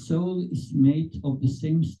 the soul is made of the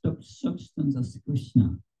same substance as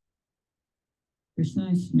Krishna. Krishna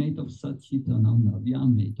is made of Satchitananda. We are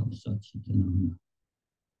made of Satchitananda.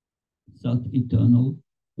 Sat, eternal,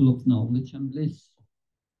 full of knowledge and bliss.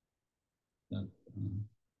 That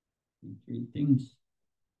three things.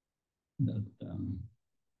 That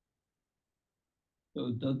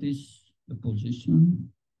so that is the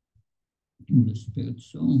position in the spirit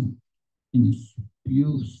soul in its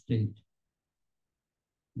pure state.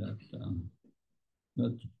 That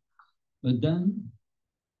but then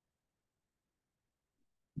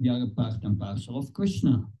we are a part and parcel of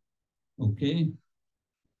Krishna. Okay,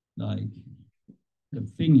 like the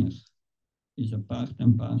finger is a part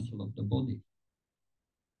and parcel of the body.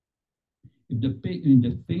 If the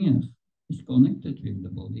finger is connected with the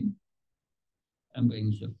body and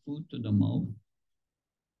brings the food to the mouth,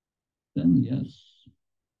 then yes,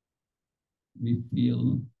 we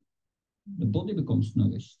feel the body becomes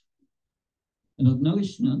nourished. And that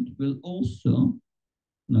nourishment will also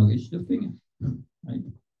nourish the finger, right?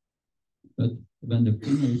 But when the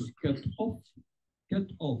finger is cut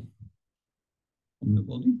off from the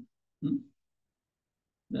body,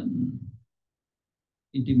 then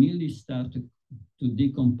it immediately starts to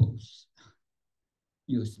decompose,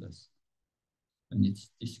 useless, and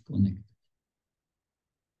it's disconnected.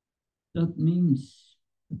 That means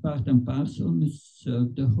the part and parcel must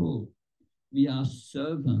serve the whole. We are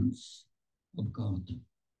servants of God.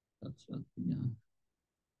 That's what we are.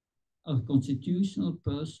 Our constitutional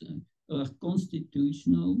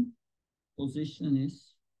position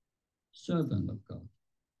is servant of God.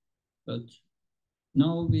 But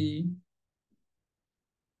now we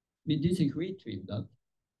disagreed with that,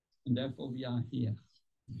 and therefore we are here.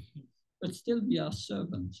 But still we are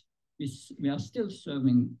servants. We are still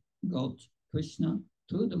serving God, Krishna,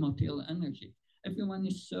 through the material energy. Everyone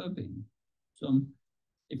is serving. So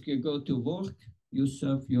if you go to work, you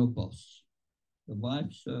serve your boss. The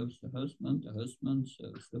wife serves the husband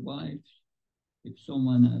serves the wife. If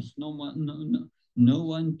someone has no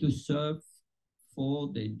one to serve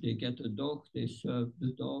for, they get a dog, they serve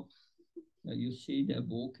the dog. You see they're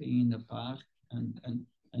walking in the park and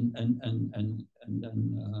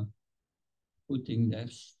then putting their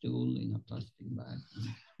stool in a plastic bag.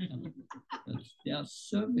 They are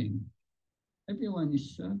serving. Everyone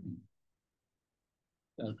is serving.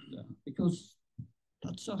 Because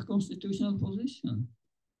that's our constitutional position.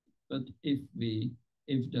 But if the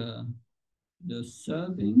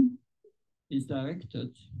serving is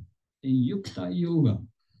directed in Yukta Yoga,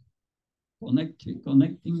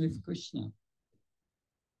 connecting with Krishna.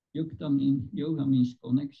 Yoga means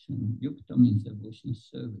connection. Yukta means devotional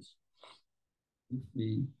service. If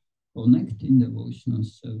we connect in devotional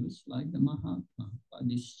service, like the Mahatma, by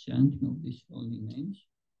this chanting of these holy names,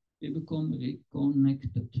 we become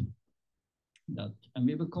reconnected. And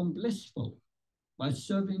we become blissful. By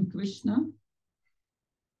serving Krishna,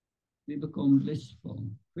 we become blissful.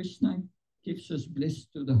 Krishna gives us bliss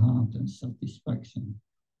to the heart and satisfaction.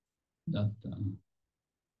 That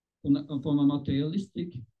from a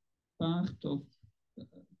materialistic part of,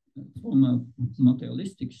 from a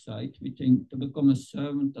materialistic side, we think to become a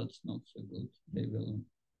servant, that's not so good. They will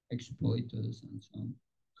exploit us and so on.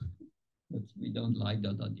 But we don't like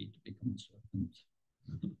that idea to become a servant.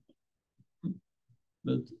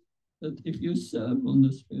 But if you serve on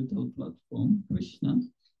the spiritual platform, Krishna,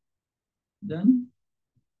 then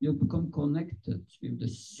you become connected with the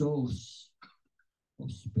source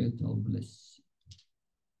of spiritual bliss.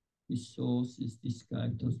 This source is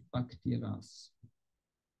described as Bhakti Ras.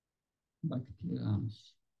 Bhakti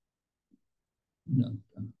Ras.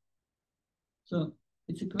 So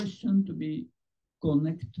it's a question to be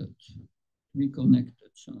connected.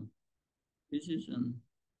 So this is an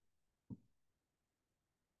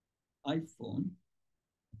iPhone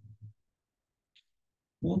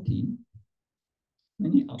 14,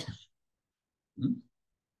 many apps.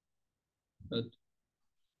 But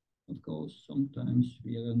of course, sometimes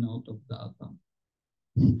we run out of data,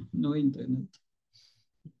 no internet.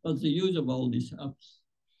 What's the use of all these apps?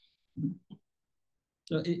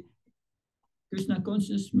 So Krishna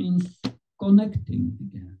consciousness means connecting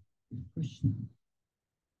again with Krishna.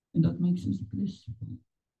 And that makes us blissful.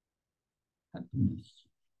 Happiness.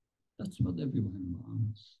 That's what everyone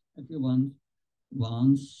wants. Everyone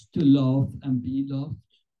wants to love and be loved.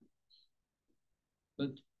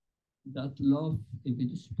 But that love, if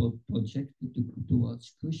it is projected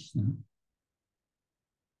towards Krishna,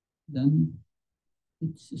 then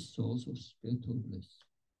it's a source of spiritual bliss.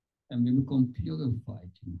 And we become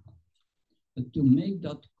purified in heart. But to make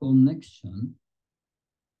that connection,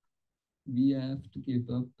 we have to give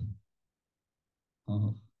up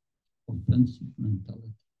our offensive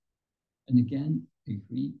mentality. And again,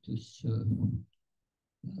 agree to serve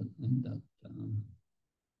that and that.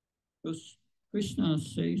 Because Krishna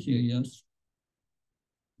says here, yes,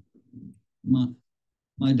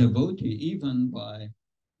 my devotee, even by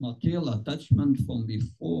material attachment from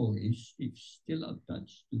before, is still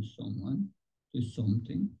attached to someone, to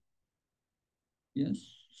something. Yes,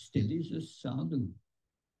 still is a sadhu.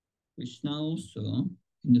 Krishna also,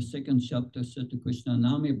 in the second chapter, said to Krishna,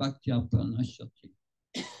 Nami Bhaktya Pranashati.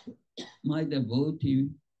 My devotee,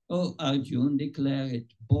 oh Arjun, declare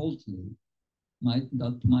it boldly,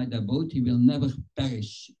 that my devotee will never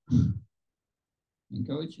perish.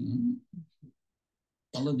 Encouraging.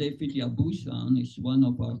 Baladev Vidyabhushan is one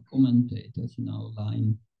of our commentators in our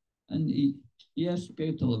line, and he has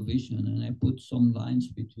spiritual vision, and I put some lines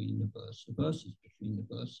between the verses between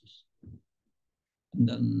the verses. And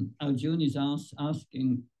then Arjun is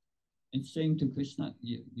asking, it's saying to Krishna,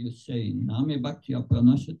 you say, Name Bhaktya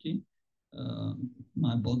Pranashati,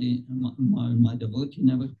 my body, my devotee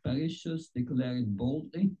never perishes, declare it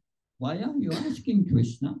boldly. Why are you asking,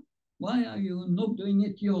 Krishna? Why are you not doing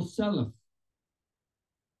it yourself?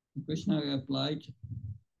 Krishna replied,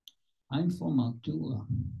 I'm from Mathura.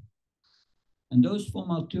 And those from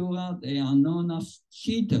Mathura, they are known as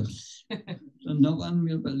cheaters. So no one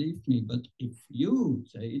will believe me. But if you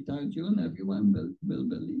say it, Arjun, everyone will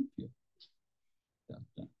believe you.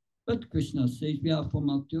 But Krishna says we are from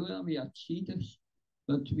Mathura, we are cheaters,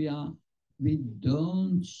 but we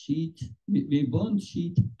don't cheat, we won't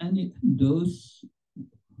cheat any those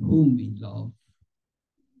whom we love.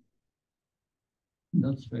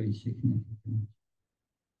 That's very significant.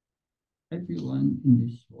 Everyone in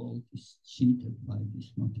this world is cheated by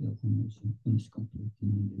this material energy and is completely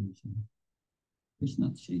in illusion.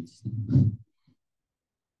 Krishna cheats them.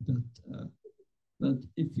 But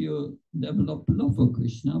if you develop love for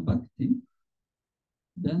Krishna, bhakti,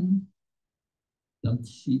 then that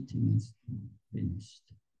cheating is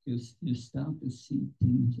finished. You start to see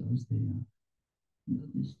things as they are.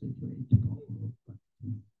 That is the great power of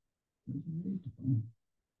bhakti. The great power.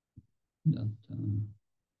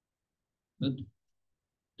 But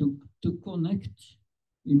to connect,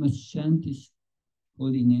 we must chant His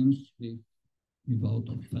holy names without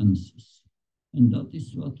offenses. And that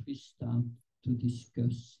is what we start to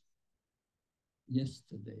discuss.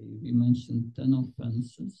 Yesterday, we mentioned 10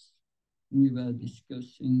 offenses. We were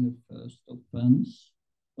discussing the first offense.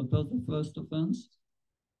 What was the first offense?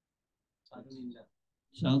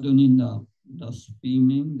 Sadhuninda,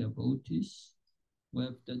 blaspheming devotees who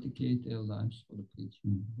have dedicated their lives for the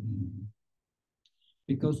preaching of holy name.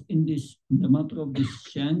 Because in the matter of this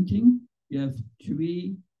chanting, we have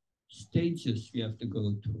 3 stages we have to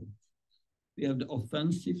go through. We have the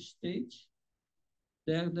offensive stage.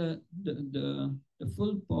 There, the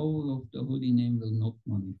full power of the holy name will not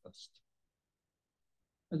manifest.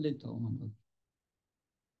 A little, but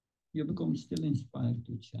you become still inspired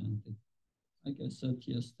to chant it. Like I said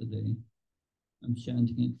yesterday, I'm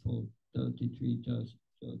chanting it for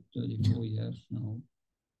 34 years now.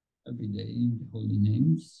 Every day in the holy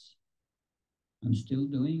names. I'm still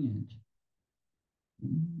doing it.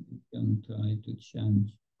 You can try to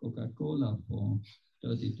chant Coca-Cola for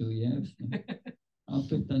 32 years.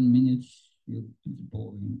 After 10 minutes, it's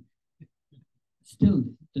boring. Still,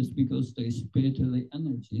 just because there is spiritual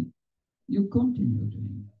energy, you continue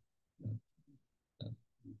doing that.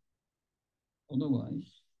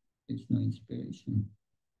 Otherwise, there's no inspiration.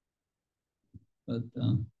 But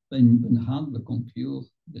when the heart becomes pure,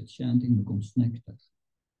 the chanting becomes nectar.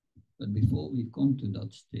 But before we come to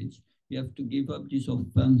that stage, we have to give up these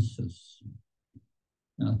offenses.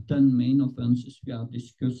 10 main offenses, we are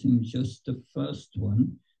discussing just the first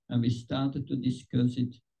one, and we started to discuss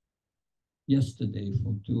it yesterday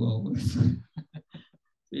for 2 hours.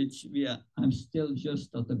 I'm still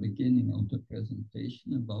just at the beginning of the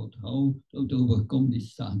presentation about how to overcome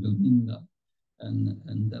this sadhuninda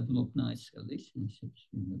and develop nice relationships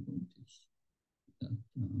with the devotees.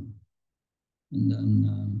 And then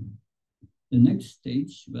the next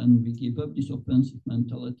stage, when we give up this offensive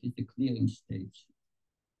mentality, is the clearing stage.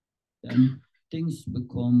 Then things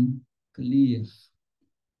become clear.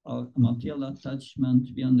 our material attachment,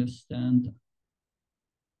 we understand,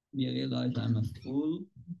 we realize I'm a fool.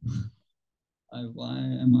 Why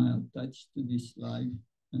am I attached to this life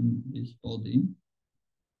and this body?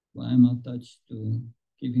 Why am I attached to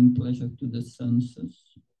giving pleasure to the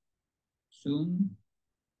senses? Soon,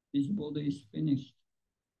 this body is finished.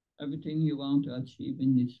 Everything you want to achieve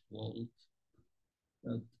in this world,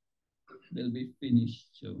 that will be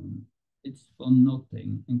finished soon. It's for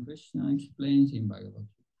nothing. And Krishna explains in Bhagavad Gita,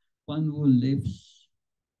 one who lives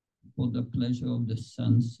for the pleasure of the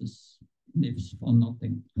senses lives for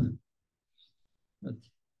nothing. But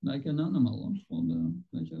like an animal, for the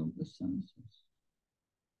pleasure of the senses.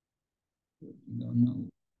 You don't know.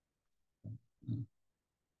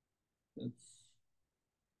 That's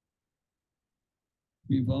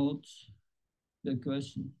without the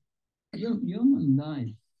question. Human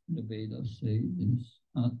life, the Vedas say this,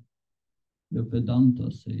 the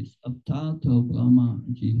Vedanta says, Atato Brahma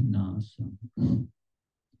Jignasa.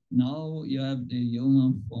 Now you have the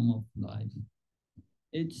human form of life.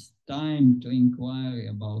 It's time to inquire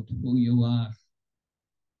about who you are.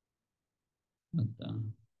 But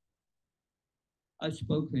I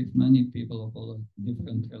spoke with many people of all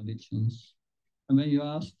different religions. And when you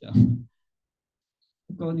ask them,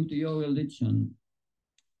 according to your religion,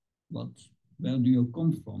 where do you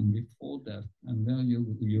come from before death, and where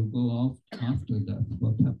you go out after death?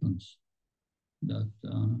 What happens?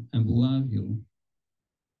 And who are you?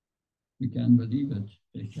 We can't believe it.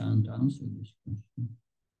 They can't answer this question.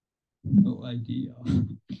 No idea.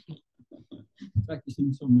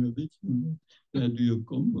 Practicing some religion. Where do you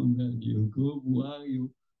come from? Where do you go? Who are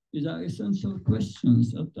you? These are essential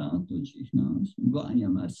questions. Why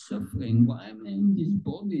am I suffering? Why am I in this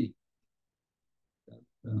body?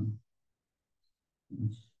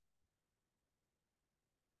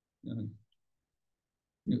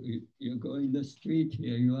 You go in the street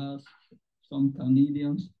here, you ask some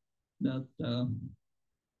Canadians that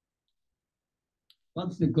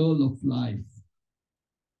what's the goal of life?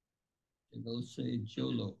 They will say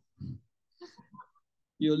YOLO.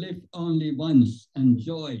 You live only once,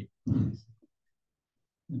 enjoy.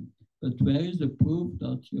 But where is the proof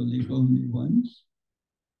that you live only once?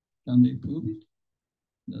 Can they prove it?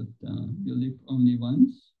 That you live only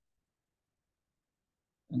once?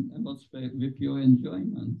 And what's with your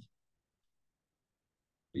enjoyment?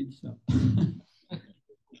 Pizza.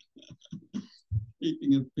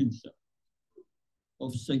 Eating a pizza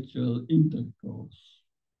of sexual intercourse.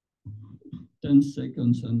 10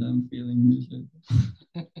 seconds and I'm feeling miserable.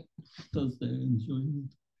 That's their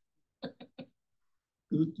enjoyment.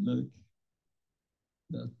 Good luck.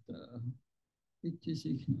 That it is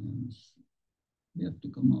ignorance. We have to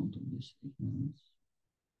come out of this ignorance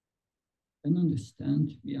and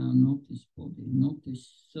understand we are not this body, not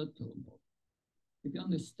this subtle body. If you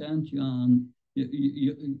understand you are,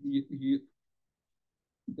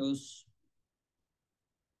 because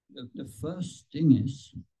the first thing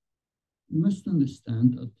is, you must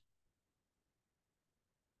understand that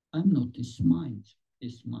I'm not this mind.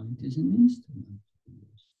 This mind is an instrument.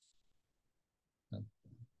 That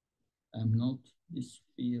I'm not this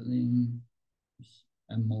feeling, this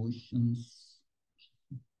emotions.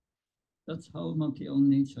 That's how material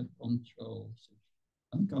nature controls it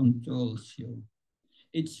and controls you.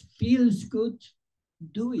 It feels good,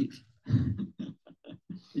 do it.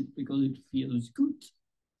 It's because it feels good.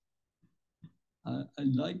 I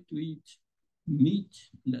like to eat meat.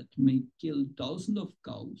 Let me kill thousands of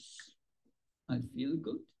cows. I feel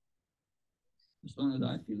good. As long as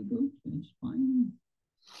I feel good, it's fine.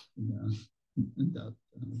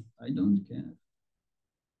 I don't care.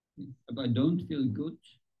 If I don't feel good,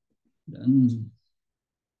 then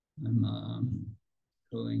I'm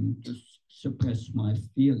going to suppress my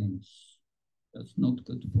feelings. That's not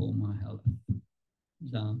good for my health.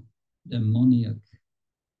 The demoniac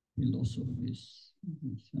philosophies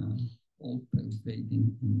is all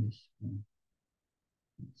pervading in this way.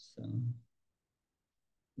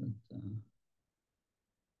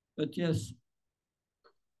 But yes,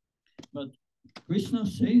 but Krishna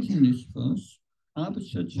says in this verse,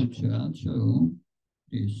 Abhachachachacharo,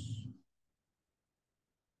 this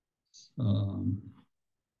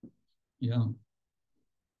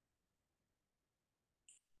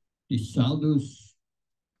the sadhus,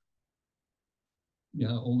 they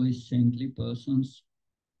are always saintly persons.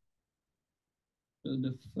 So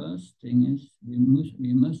the first thing is we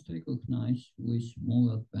must recognize who is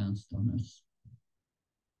more advanced than us.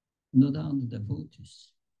 And that are the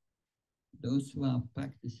devotees, those who are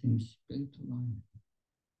practicing spiritual life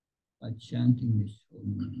by chanting these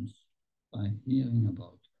holy names, by hearing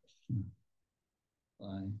about Krishna,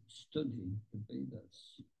 by studying the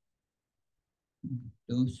Vedas.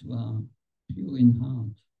 Those who are pure in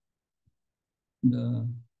heart, the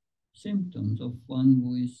symptoms of one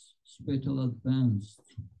who is spiritual advanced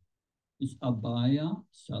is abhaya,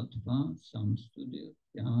 sattva, samstuti,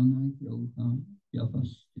 jnana, yoga,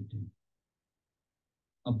 yavastiti.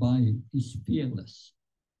 Abhaya is fearless.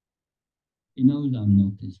 He knows I'm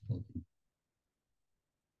not his body.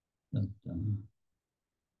 That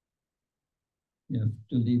you have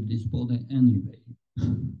to leave this body anyway.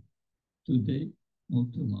 Today or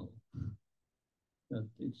tomorrow. That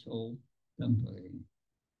it's all temporary.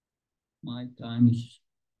 My time is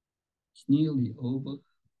nearly over.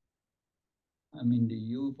 I'm in the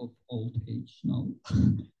year of old age now.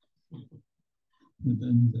 But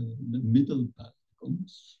then the middle part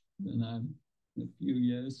comes when I'm a few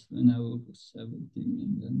years, when I'm over 70,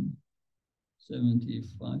 and then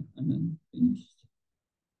 75, and then finished.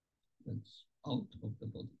 That's out of the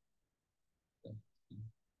body. That,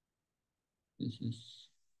 this is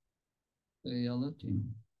the reality.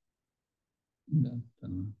 That,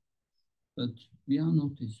 but we are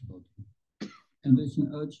not this body. And there's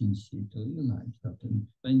an urgency to realize that. And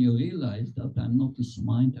when you realize that I'm not this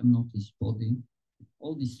mind, I'm not this body,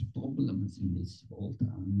 all these problems in this world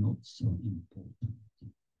are not so important.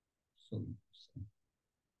 So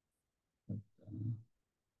but,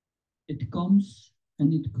 it comes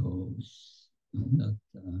and it goes. That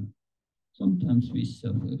sometimes we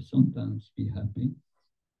suffer, sometimes we happy.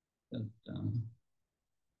 That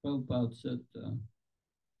Prabhupada said,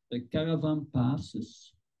 the caravan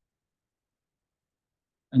passes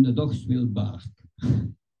and the dogs will bark.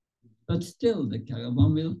 But still the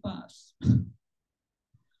caravan will pass.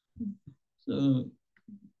 So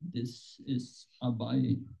this is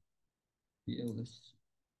abhaya, fearless.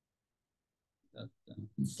 That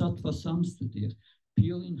sattva samstuti,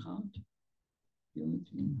 pure in heart,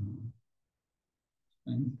 purity in heart.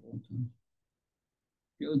 Very important.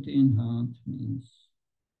 Purity in heart means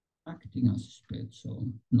acting as a spirit soul,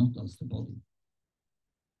 not as the body.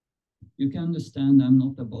 You can understand I'm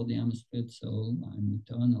not a body, I'm a spirit soul, I'm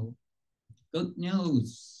eternal. Good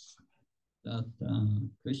news that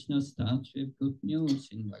Krishna starts with good news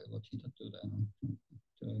in Bhagavad Gita.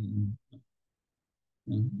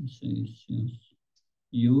 He says, yes,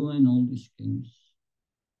 you and all these kings,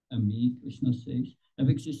 and me, Krishna says, have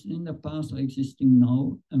existed in the past, are existing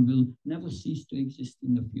now, and will never cease to exist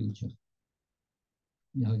in the future.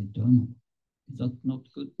 We are eternal. Is that not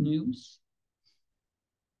good news?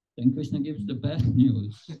 Then Krishna gives the bad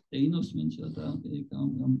news.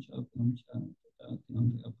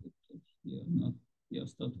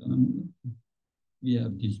 We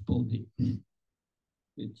have this body,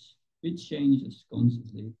 which changes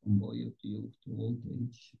constantly from boyhood to youth to old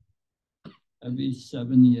age. Every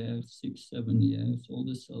 7 years, 6, 7 years, all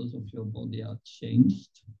the cells of your body are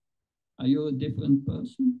changed. Are you a different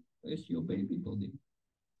person? Where's your baby body?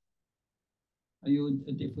 Are you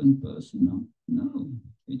a different person now? No,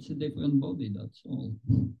 it's a different body, that's all.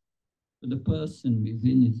 But the person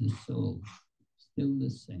within is the soul, still the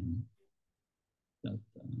same. That,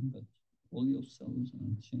 but all your cells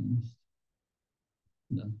are changed.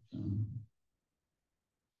 That,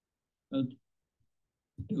 but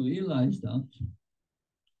to realize that,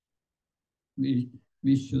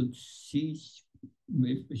 we should cease,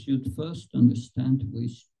 we should first understand who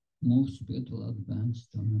is more spiritual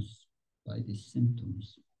advanced than us by these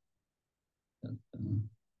symptoms. That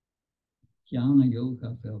jnana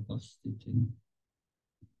yoga vyavastiti.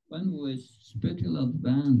 One who is spiritual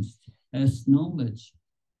advanced has knowledge,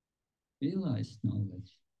 realized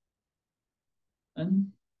knowledge,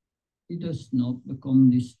 and he does not become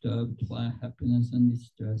disturbed by happiness and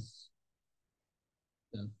distress.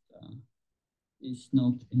 That is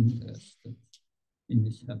not interested in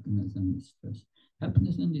this happiness and distress.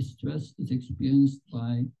 Happiness and distress is experienced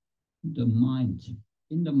by the mind.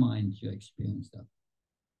 In the mind, you experience that.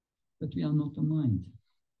 But we are not the mind.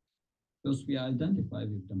 Because we identify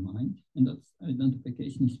with the mind, and that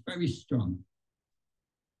identification is very strong.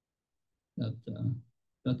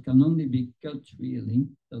 That can only be cut really,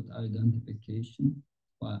 that identification,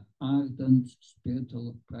 by ardent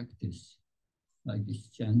spiritual practice, like this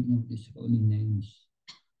chanting of these holy names,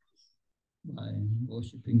 by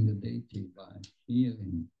worshipping the deity, by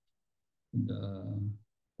hearing the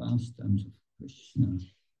pastimes of Krishna,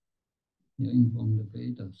 hearing from the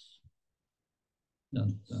Vedas.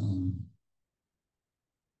 That,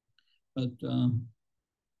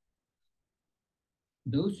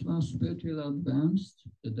 those who are spiritually advanced,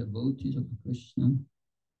 the devotees of Krishna,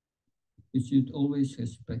 you should always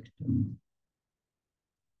respect them.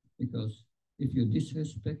 Because if you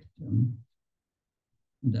disrespect them,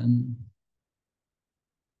 then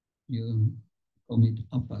you commit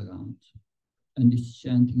aparant. And this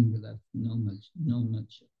chanting will have no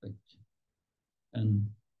much effect. And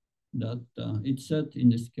that it said in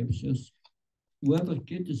the scriptures, whoever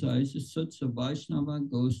criticizes such a Vaishnava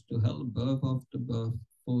goes to hell birth after birth.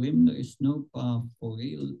 For him there is no path for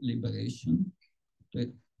real liberation.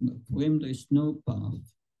 For him there is no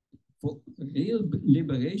path. For real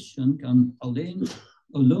liberation can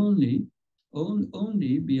only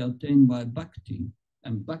be attained by bhakti.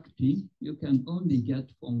 And bhakti you can only get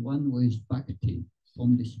from one who is bhakti,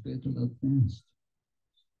 from the spiritual advanced.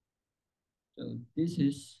 So this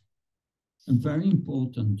is a very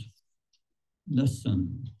important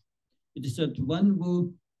lesson. It is that one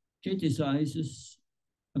who criticizes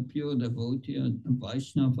a pure devotee, a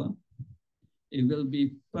Vaishnava, he will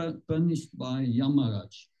be punished by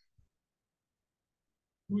Yamaraj.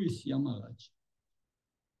 Who is Yamaraj?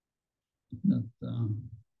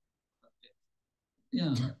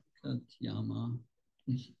 That Yama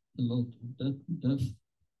is a lot of death.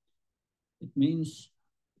 It means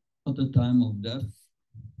at the time of death,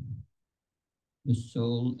 the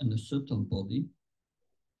soul and the subtle body,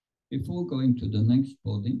 before going to the next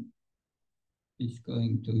body, is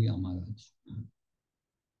going to Yamaraj.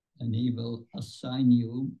 And he will assign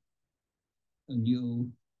you a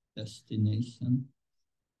new destination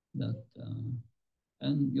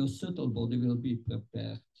and your subtle body will be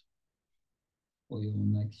prepared for your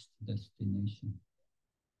next destination.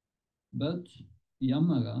 But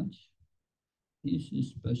Yamaraj is a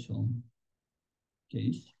special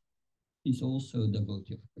case. He's also a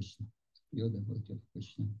devotee of Krishna, pure devotee of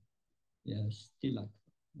Krishna. Yes, tilak,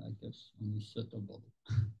 like us, on his subtle body.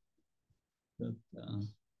 But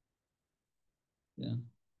yeah.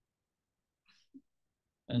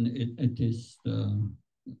 And it is the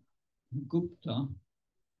Gupta,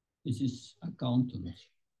 is his accountant.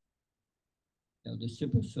 Yeah, the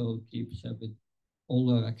super soul keeps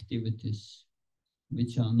all our activities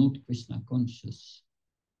which are not Krishna conscious.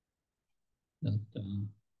 That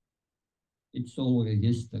it's all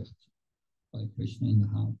registered by Krishna in the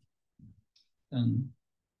heart. And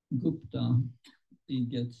Gupta, he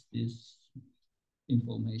gets this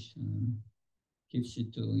information and gives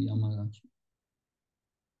it to Yamaraj.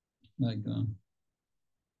 Like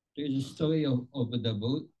there's a story of a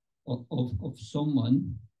devotee, of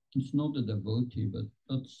someone. It's not a devotee, but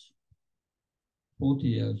that's 40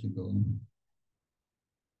 years ago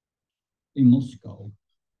in Moscow.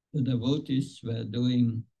 The devotees were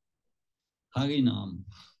doing Harinam,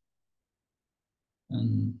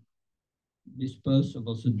 and this person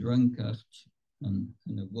was a drunkard and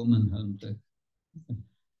a woman hunter.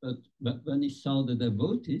 But when he saw the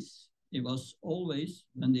devotees, it was always,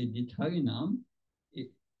 when they did Harinam,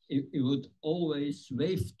 it would always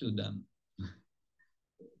wave to them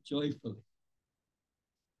joyfully.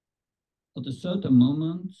 At a certain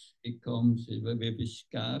moment, it comes with his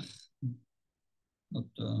scar at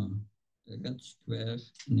the red square,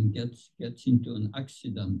 and he gets into an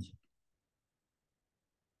accident.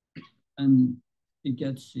 And he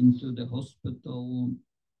gets into the hospital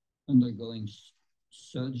undergoing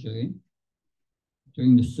surgery.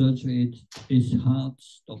 During the surgery, his heart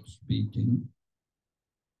stops beating.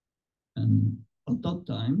 And at that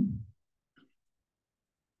time,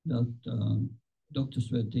 that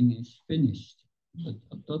doctors were thinking is finished. But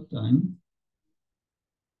at that time,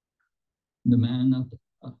 the man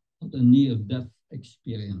had a near-death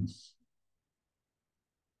experience.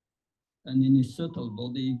 And in his subtle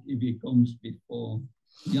body, he becomes before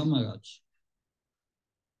Yamaraj.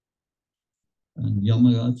 And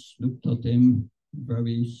Yamaraj looked at him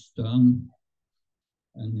very stern,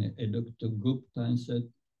 and he looked to Gupta and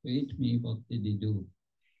said, "Read me, what did he do?"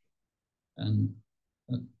 And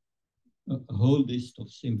a whole list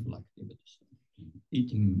of simple activities,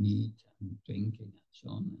 eating meat and drinking and so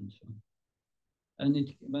on and so on. And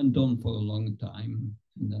it went on for a long time.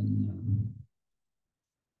 And then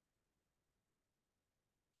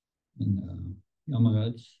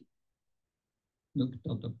Yamaraj looked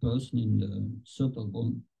at the person in the subtle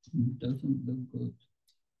bone. It doesn't look good.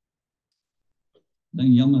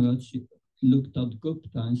 Then Yamaraj looked at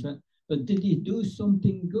Gupta and said, "But did he do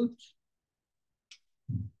something good?"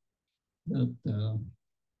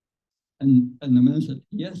 And the man said,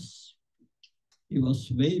 "Yes. He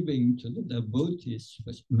was waving to the devotees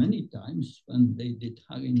many times when they did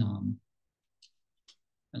Harinam."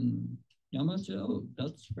 And Yamaraj said, "Oh,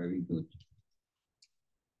 that's very good."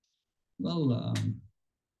 Well,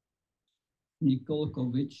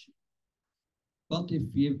 Nikolkovich, but if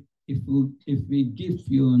we give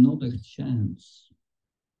you another chance,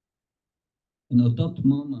 And at that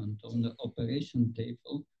moment on the operation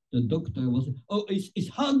table, the doctor was, oh, his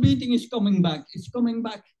heart beating is coming back. It's coming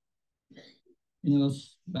back. And he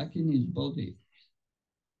was back in his body.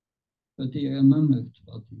 But he remembered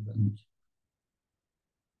what he went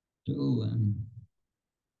through. And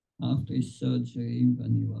after his surgery,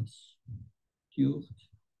 when he was cured,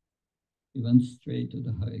 he went straight to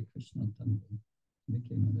the Hare Krishna temple,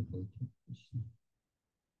 became a devotee of Krishna.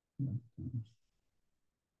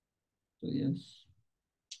 So yes,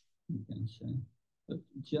 you can say. But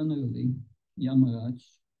generally, Yamaraj,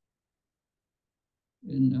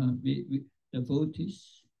 and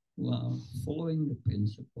devotees who are following the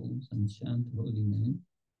principles and chant holy name,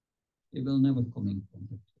 they will never come in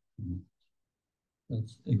contact with him.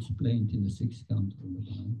 That's explained in the sixth canto of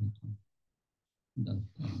the Bible.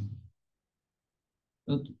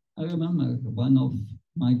 But I remember one of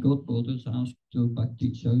my godbrothers asked to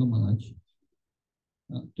Bhakti Maharaj,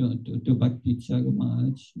 to Bhakti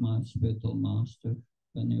Maharaj, my spiritual master,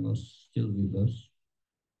 when he was still with us,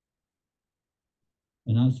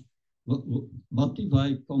 and asked, what if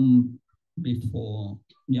I come before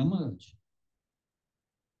Yamaraj?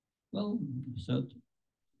 Well, he said,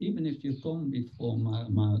 even if you come before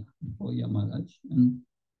Yamaraj and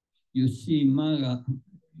you see Yamaraj,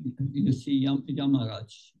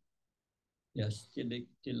 yes,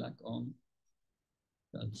 tilak on,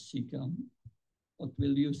 that sikam, what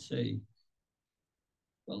will you say?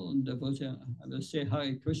 Well, I will say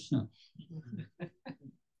Hare Krishna.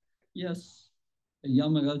 Yes,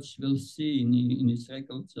 Yamaraj will see in his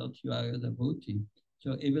records that you are a devotee.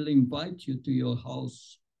 So he will invite you to your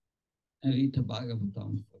house and read the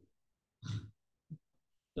Bhagavatam for you.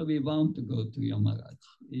 So we want to go to Yamaraj.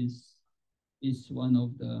 He's one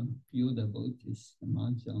of the few devotees, the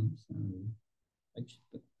Mahajans, and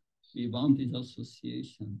we want his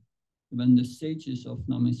association. When the sages of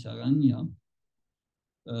Namisaranya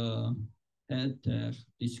had their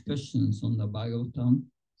discussions on the Bhagavatam,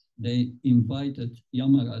 they invited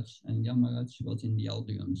Yamaraj, and Yamaraj was in the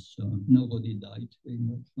audience, so nobody died very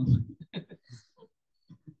much.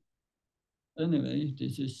 Anyway,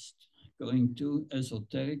 this is going too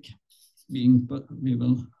esoteric. We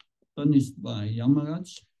will punished by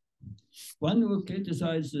Yamaraj. One who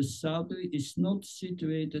criticizes sadhu is not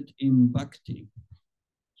situated in bhakti.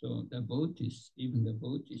 So devotees, even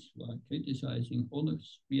devotees who are criticizing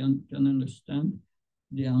others, we can understand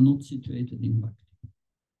they are not situated in bhakti.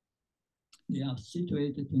 They are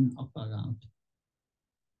situated in aparat.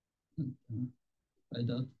 By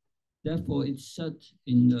that, therefore, it's said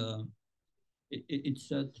in the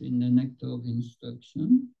Nectar of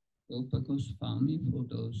Instruction, Rupa Goswami, for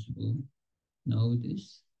those who know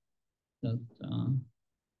this, that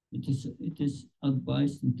it is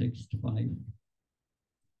advised in text 5.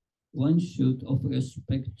 One should offer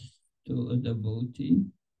respect to a devotee,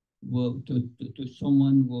 to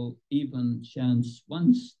someone who even chants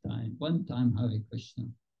one time Hare Krishna.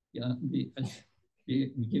 Yeah, we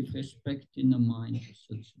give respect in the mind of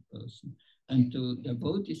such a person. And to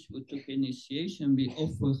devotees who took initiation, we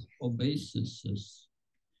offer obeisances.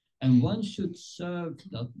 And one should serve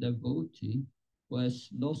that devotee who has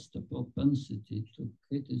lost the propensity to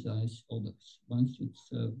criticize others. One should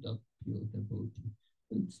serve that pure devotee.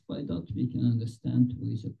 It's by that we can understand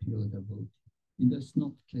who is a pure devotee. He does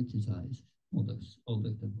not criticize other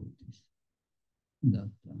devotees.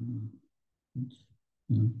 That,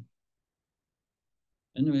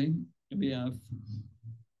 Anyway,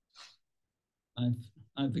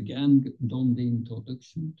 I've again done the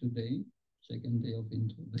introduction today, second day of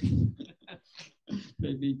introduction.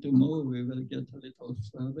 Maybe tomorrow we will get a little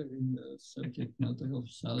further in the subject matter of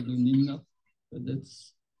Sadhu Ninda,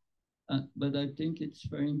 but I think it's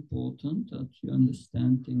very important that you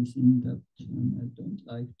understand things in depth, and I don't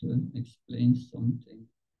like to explain something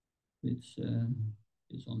which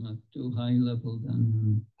is on a too high level,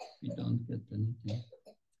 then we don't get anything.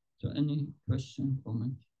 So any question,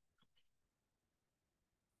 comment?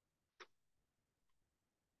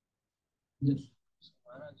 Yes. So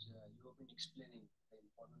Maharaj, you have been explaining the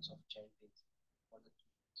importance of chanting for the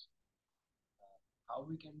students. How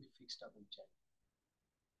we can be fixed up in chanting?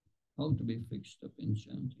 How to be fixed up in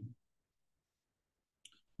chanting?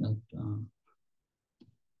 That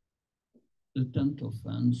the 10th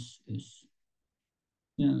offense is,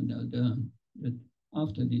 that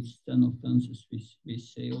after these 10 offenses, we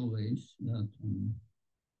say always that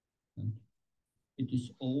it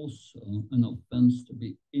is also an offense to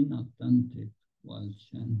be inattentive while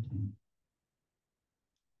chanting.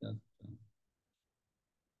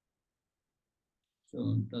 So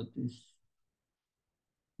that is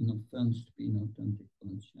an offense to be inattentive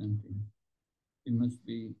while chanting. We must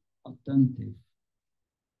be attentive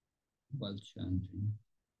while chanting.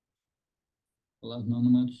 Lord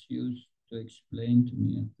Anonymous used to explain to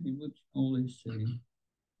me, he would always say,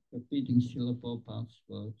 repeating Srila Prabhupada's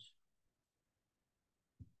words,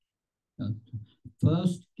 that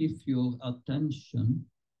first give your attention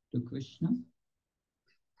to Krishna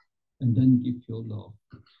and then give your love.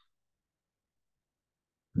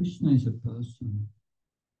 Krishna is a person.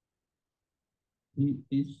 He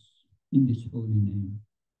is in this holy name.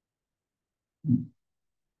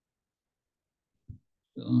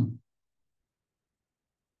 So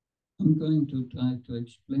I'm going to try to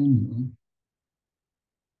explain you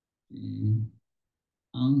the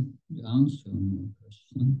answer on your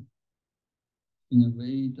question in a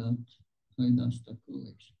way that Haridas Thakur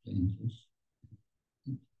explains this.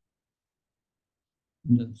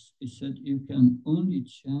 That's, he said, you can only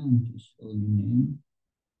chant his holy name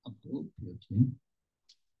appropriately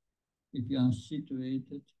if you are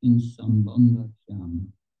situated in Sambandha Jnana.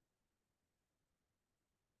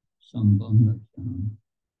 Sambandha Jnana.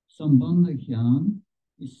 Sambandha Jnana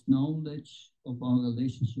is knowledge of our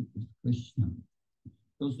relationship with Krishna.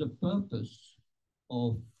 Because the purpose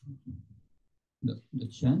of the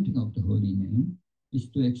chanting of the holy name is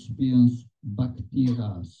to experience Bhakti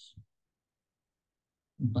Ras.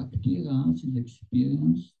 Bhakti Ras is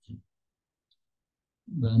experienced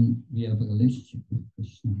when we have a relationship with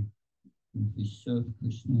Krishna, if we serve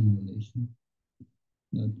Krishna in relation.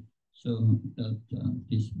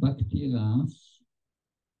 This Bhakti Ras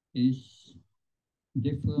is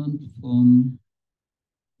different from,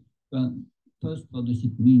 well, first, what does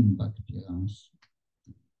it mean, Bhakti Ras?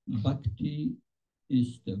 Bhakti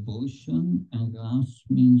is devotion, and Ras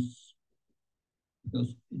means,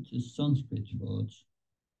 because it's a Sanskrit word,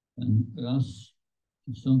 and Ras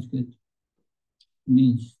in Sanskrit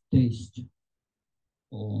means taste.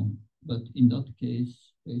 But in that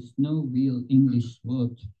case, there is no real English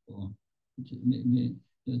word for it.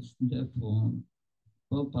 That's therefore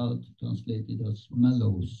Prabhupada translated as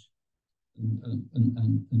mellows and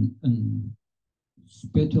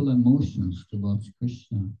spiritual emotions towards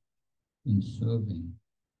Krishna in serving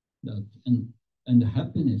that, and the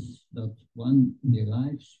happiness that one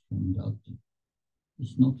derives from that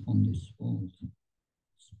is not from this world.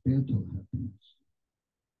 Spiritual happiness,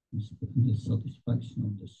 the satisfaction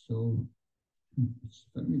of the soul. It's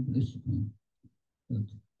very blissful,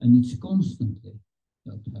 and it's constantly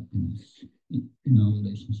that happiness in our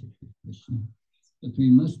relationship with Krishna. That we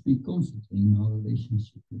must be constantly in our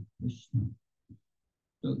relationship with Krishna.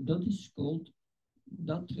 So that is called,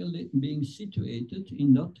 being situated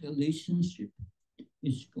in that relationship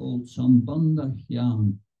is called Sambandha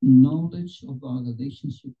Jnana, knowledge of our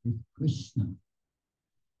relationship with Krishna.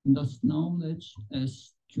 And that knowledge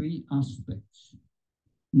has three aspects.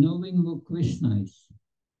 Knowing who Krishna is.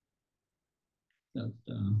 That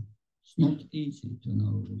it's not easy to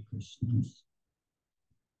know who Krishna is.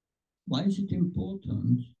 Why is it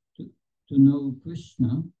important to know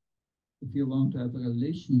Krishna if you want to have a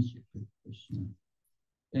relationship with Krishna?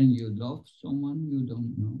 Then you love someone you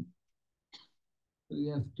don't know. So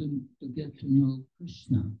you have to get to know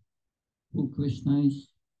Krishna, who Krishna is.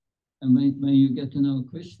 And when you get to know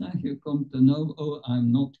Krishna, you come to know, oh,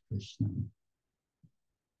 I'm not Krishna.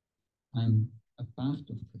 I'm a part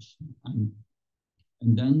of Krishna.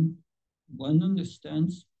 And then one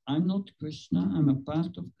understands, I'm not Krishna, I'm a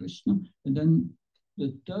part of Krishna. And then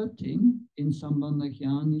the third thing in Sambandha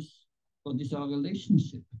Jnana is, what is our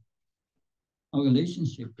relationship? Our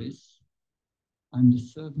relationship is, I'm the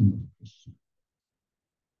servant of Krishna.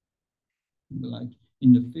 Like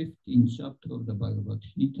in the 15th chapter of the Bhagavad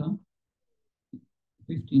Gita,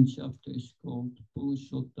 15th chapter is called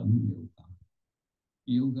Purushottam Yoga,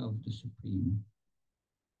 Yoga of the Supreme.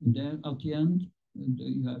 And there at the end,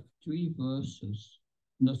 you have three verses,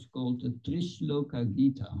 and that's called the Trishloka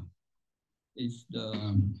Gita. This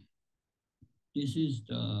is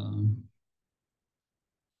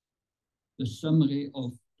the summary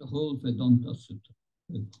of the whole Vedanta Sutra,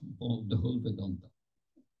 of the whole Vedanta.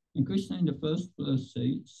 And Krishna in the first verse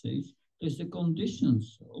says there's a conditioned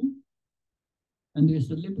soul and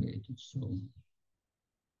there's a liberated soul.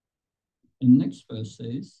 And next verse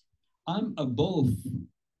says, I'm above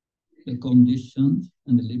the conditioned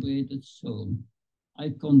and the liberated soul. I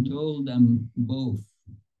control them both.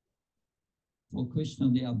 For Krishna,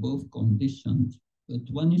 they are both conditioned, but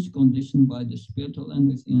one is conditioned by the spiritual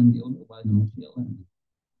energy and the other by the material energy.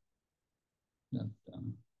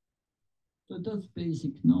 So that's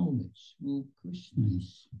basic knowledge, who Krishna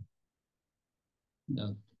is,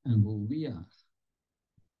 and who we are.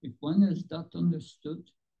 If one has that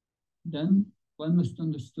understood, then one must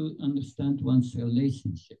understand one's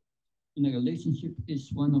relationship in a relationship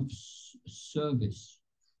is one of service.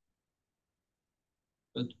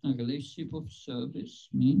 But a relationship of service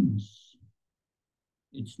means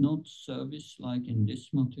it's not service like in this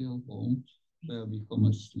material world where we become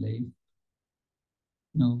a slave.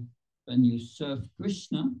 No, when you serve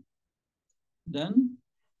Krishna, then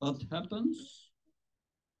what happens?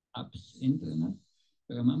 Apps, internet,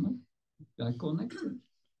 remember? You are connected.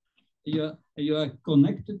 You are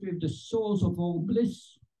connected with the source of all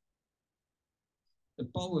bliss, the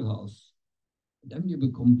powerhouse. Then you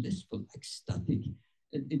become blissful, ecstatic.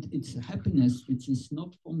 It's happiness which is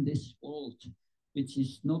not from this world, which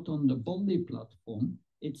is not on the body platform.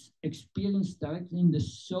 It's experienced directly in the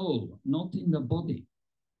soul, not in the body.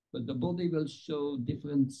 But the body will show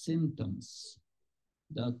different symptoms.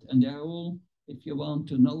 And they're all, if you want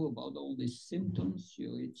to know about all these symptoms,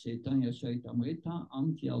 you read Chaitanya Charitamrita,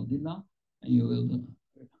 Antya Lila, and you will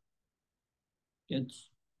get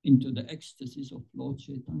into the ecstasies of Lord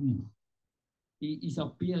Chaitanya. He is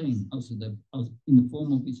appearing as in the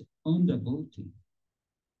form of his own devotee.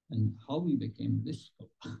 And how he became blissful,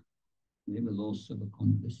 they will also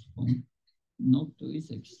become blissful. Not to his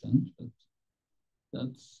extent, but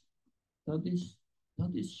that is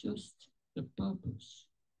just the purpose.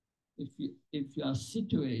 If you are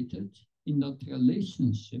situated in that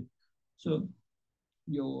relationship, so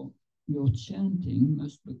your chanting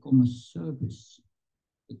must become a service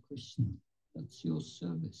to Krishna. That's your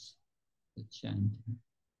service, the chanting.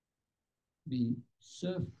 We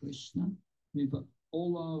serve Krishna with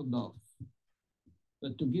all our love.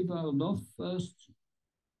 But to give our love first,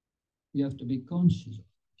 we have to be conscious of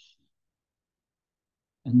Krishna.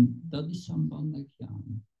 And that is Sambandha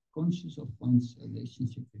Jnana, conscious of one's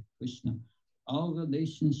relationship with Krishna. Our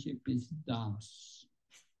relationship is das.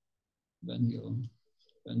 When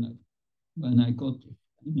I got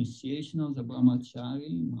initiation as a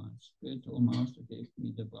brahmachari, my spiritual master gave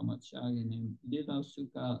me the brahmachari name Lila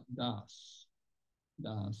Sukha Das.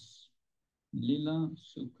 Das. Lila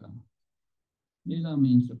Sukha. Lila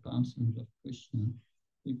means the pastimes of Krishna.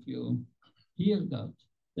 If you hear that,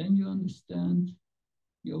 then you understand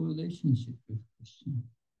your relationship with Krishna.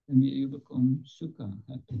 And you become Sukha,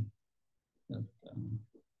 happy.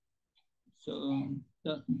 So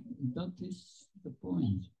that is the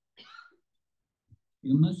point.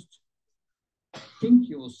 You must think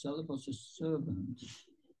yourself as a servant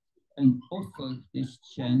and offer this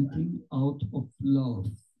chanting out of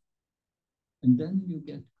love. And then you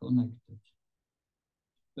get connected.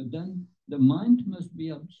 But then the mind must be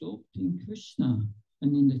absorbed in Krishna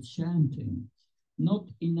and in the chanting, not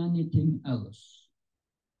in anything else.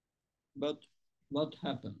 But what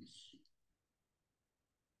happens?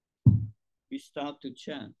 We start to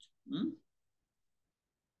chant.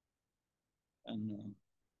 And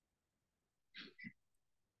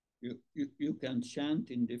you can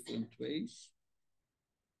chant in different ways.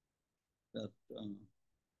 That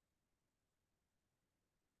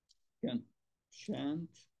can chant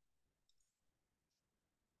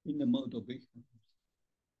in the mode of ignorance.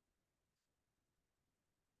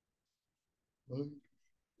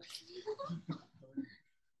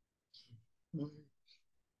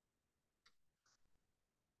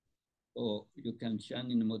 Or you can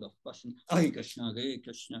chant in the mode of passion. Hare Krishna, Hare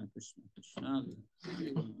Krishna, Krishna Krishna,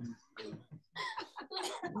 Hare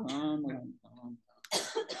Ram, Ram, Ram.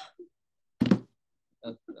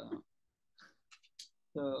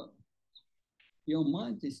 So your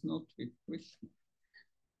mind is not with Krishna.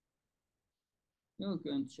 You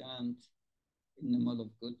can chant in the mode of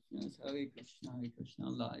goodness, Hare Krishna,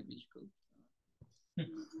 life is good.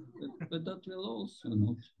 But that will also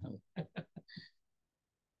not help.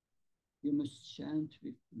 You must chant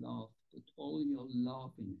with love, put all your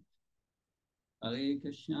love in it. Hare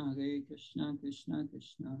Krishna, Krishna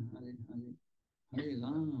Krishna, Hare Hare, Hare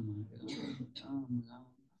Rama, Ram, Ram.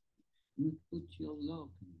 You put your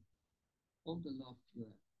love in it, all the love you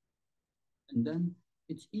have. And then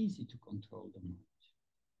it's easy to control the mind.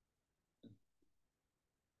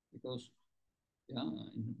 Because,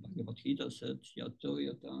 in Bhagavad Gita said, Yato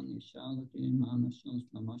Yatani Sharati Manasans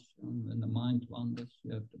Namasham. When the mind wanders,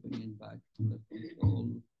 you have to bring it back under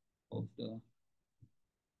control of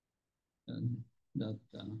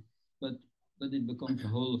but it becomes a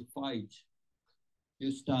whole fight.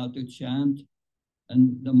 You start to chant,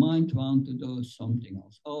 and the mind wants to do something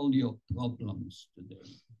else. All your problems today,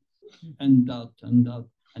 and that,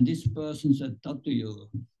 and this person said that to you.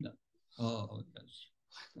 That, oh yes.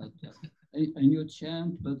 And you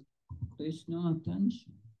chant, but there's no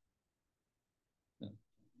attention. The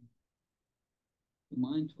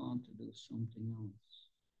mind wants to do something else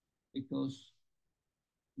because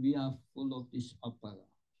we are full of this apparat.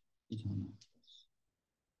 is unattached.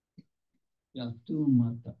 We are too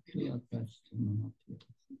attached to the material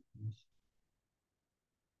things,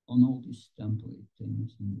 on all these temporary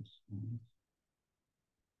things in this world.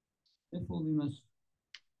 Therefore,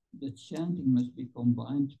 the chanting must be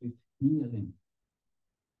combined with hearing.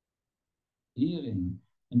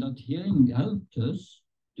 And that hearing helped us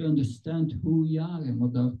to understand who we are and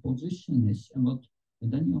what our position is, and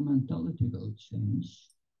then your mentality will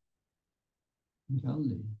change.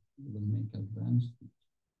 Really, you will make advancement.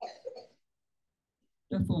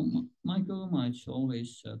 Therefore, my Guru Maharaj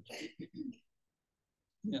always said,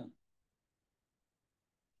 yeah,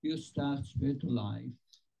 you start spiritual life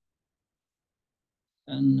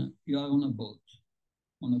and you are on a boat.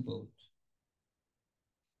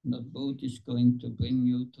 That boat is going to bring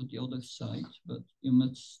you to the other side, but you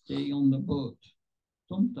must stay on the boat.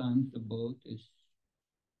 Sometimes the boat is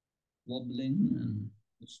wobbling and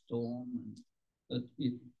a storm, but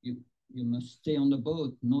you must stay on the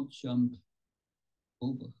boat, not jump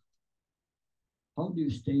over. How do you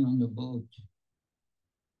stay on the boat?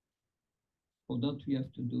 For that we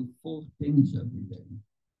have to do 4 things every day.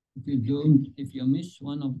 If you miss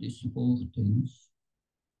one of these 4 things,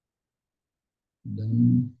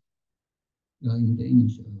 then you are in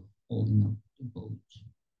danger of falling off the boat.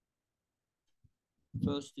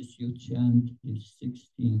 First is you chant these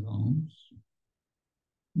 16 rounds,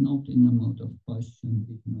 not in a mode of passion,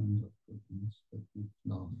 ignorance, or goodness, but with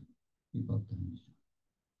love, with attention.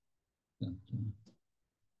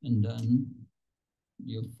 And then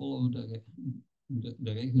you follow the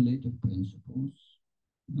regulated principles,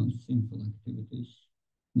 no sinful activities,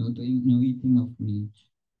 no eating of meat,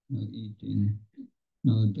 no eating,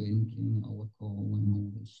 no drinking alcohol and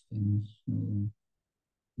all these things, no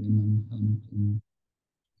women hunting,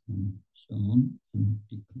 and so on, and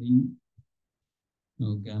be clean,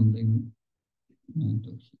 no gambling, no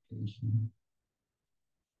intoxication.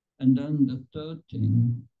 And then the third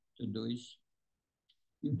thing to do is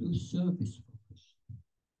you do service for Krishna.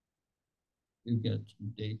 You get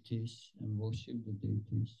deities and worship the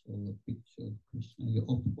deities, or a picture of Krishna. You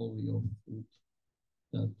offer all your food,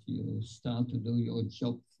 that you start to do your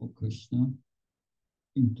job for Krishna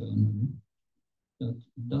internally.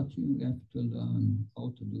 That you have to learn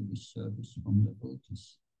how to do this service from the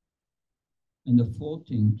devotees. And the 4th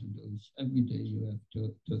thing to do is every day you have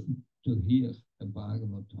to hear a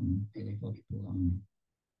Bhagavatam, Bhagavad Purana.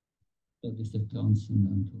 That is the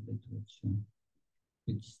transcendental literature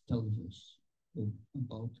which tells us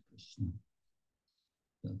about Krishna.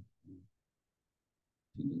 That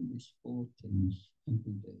if you do these 4 things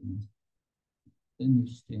every day, then you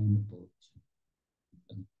stay on the boat.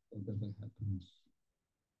 And whatever happens.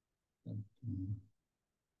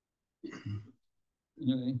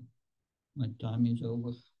 Anyway, my time is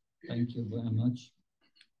over. Thank you very much.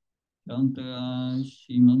 Shantara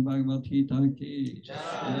Srimad Bhagavad Gita ki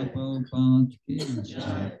Jai, Prabhupada ki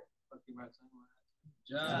Jai.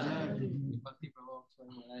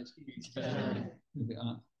 Maybe I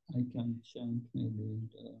can chant maybe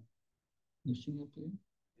the Singapore.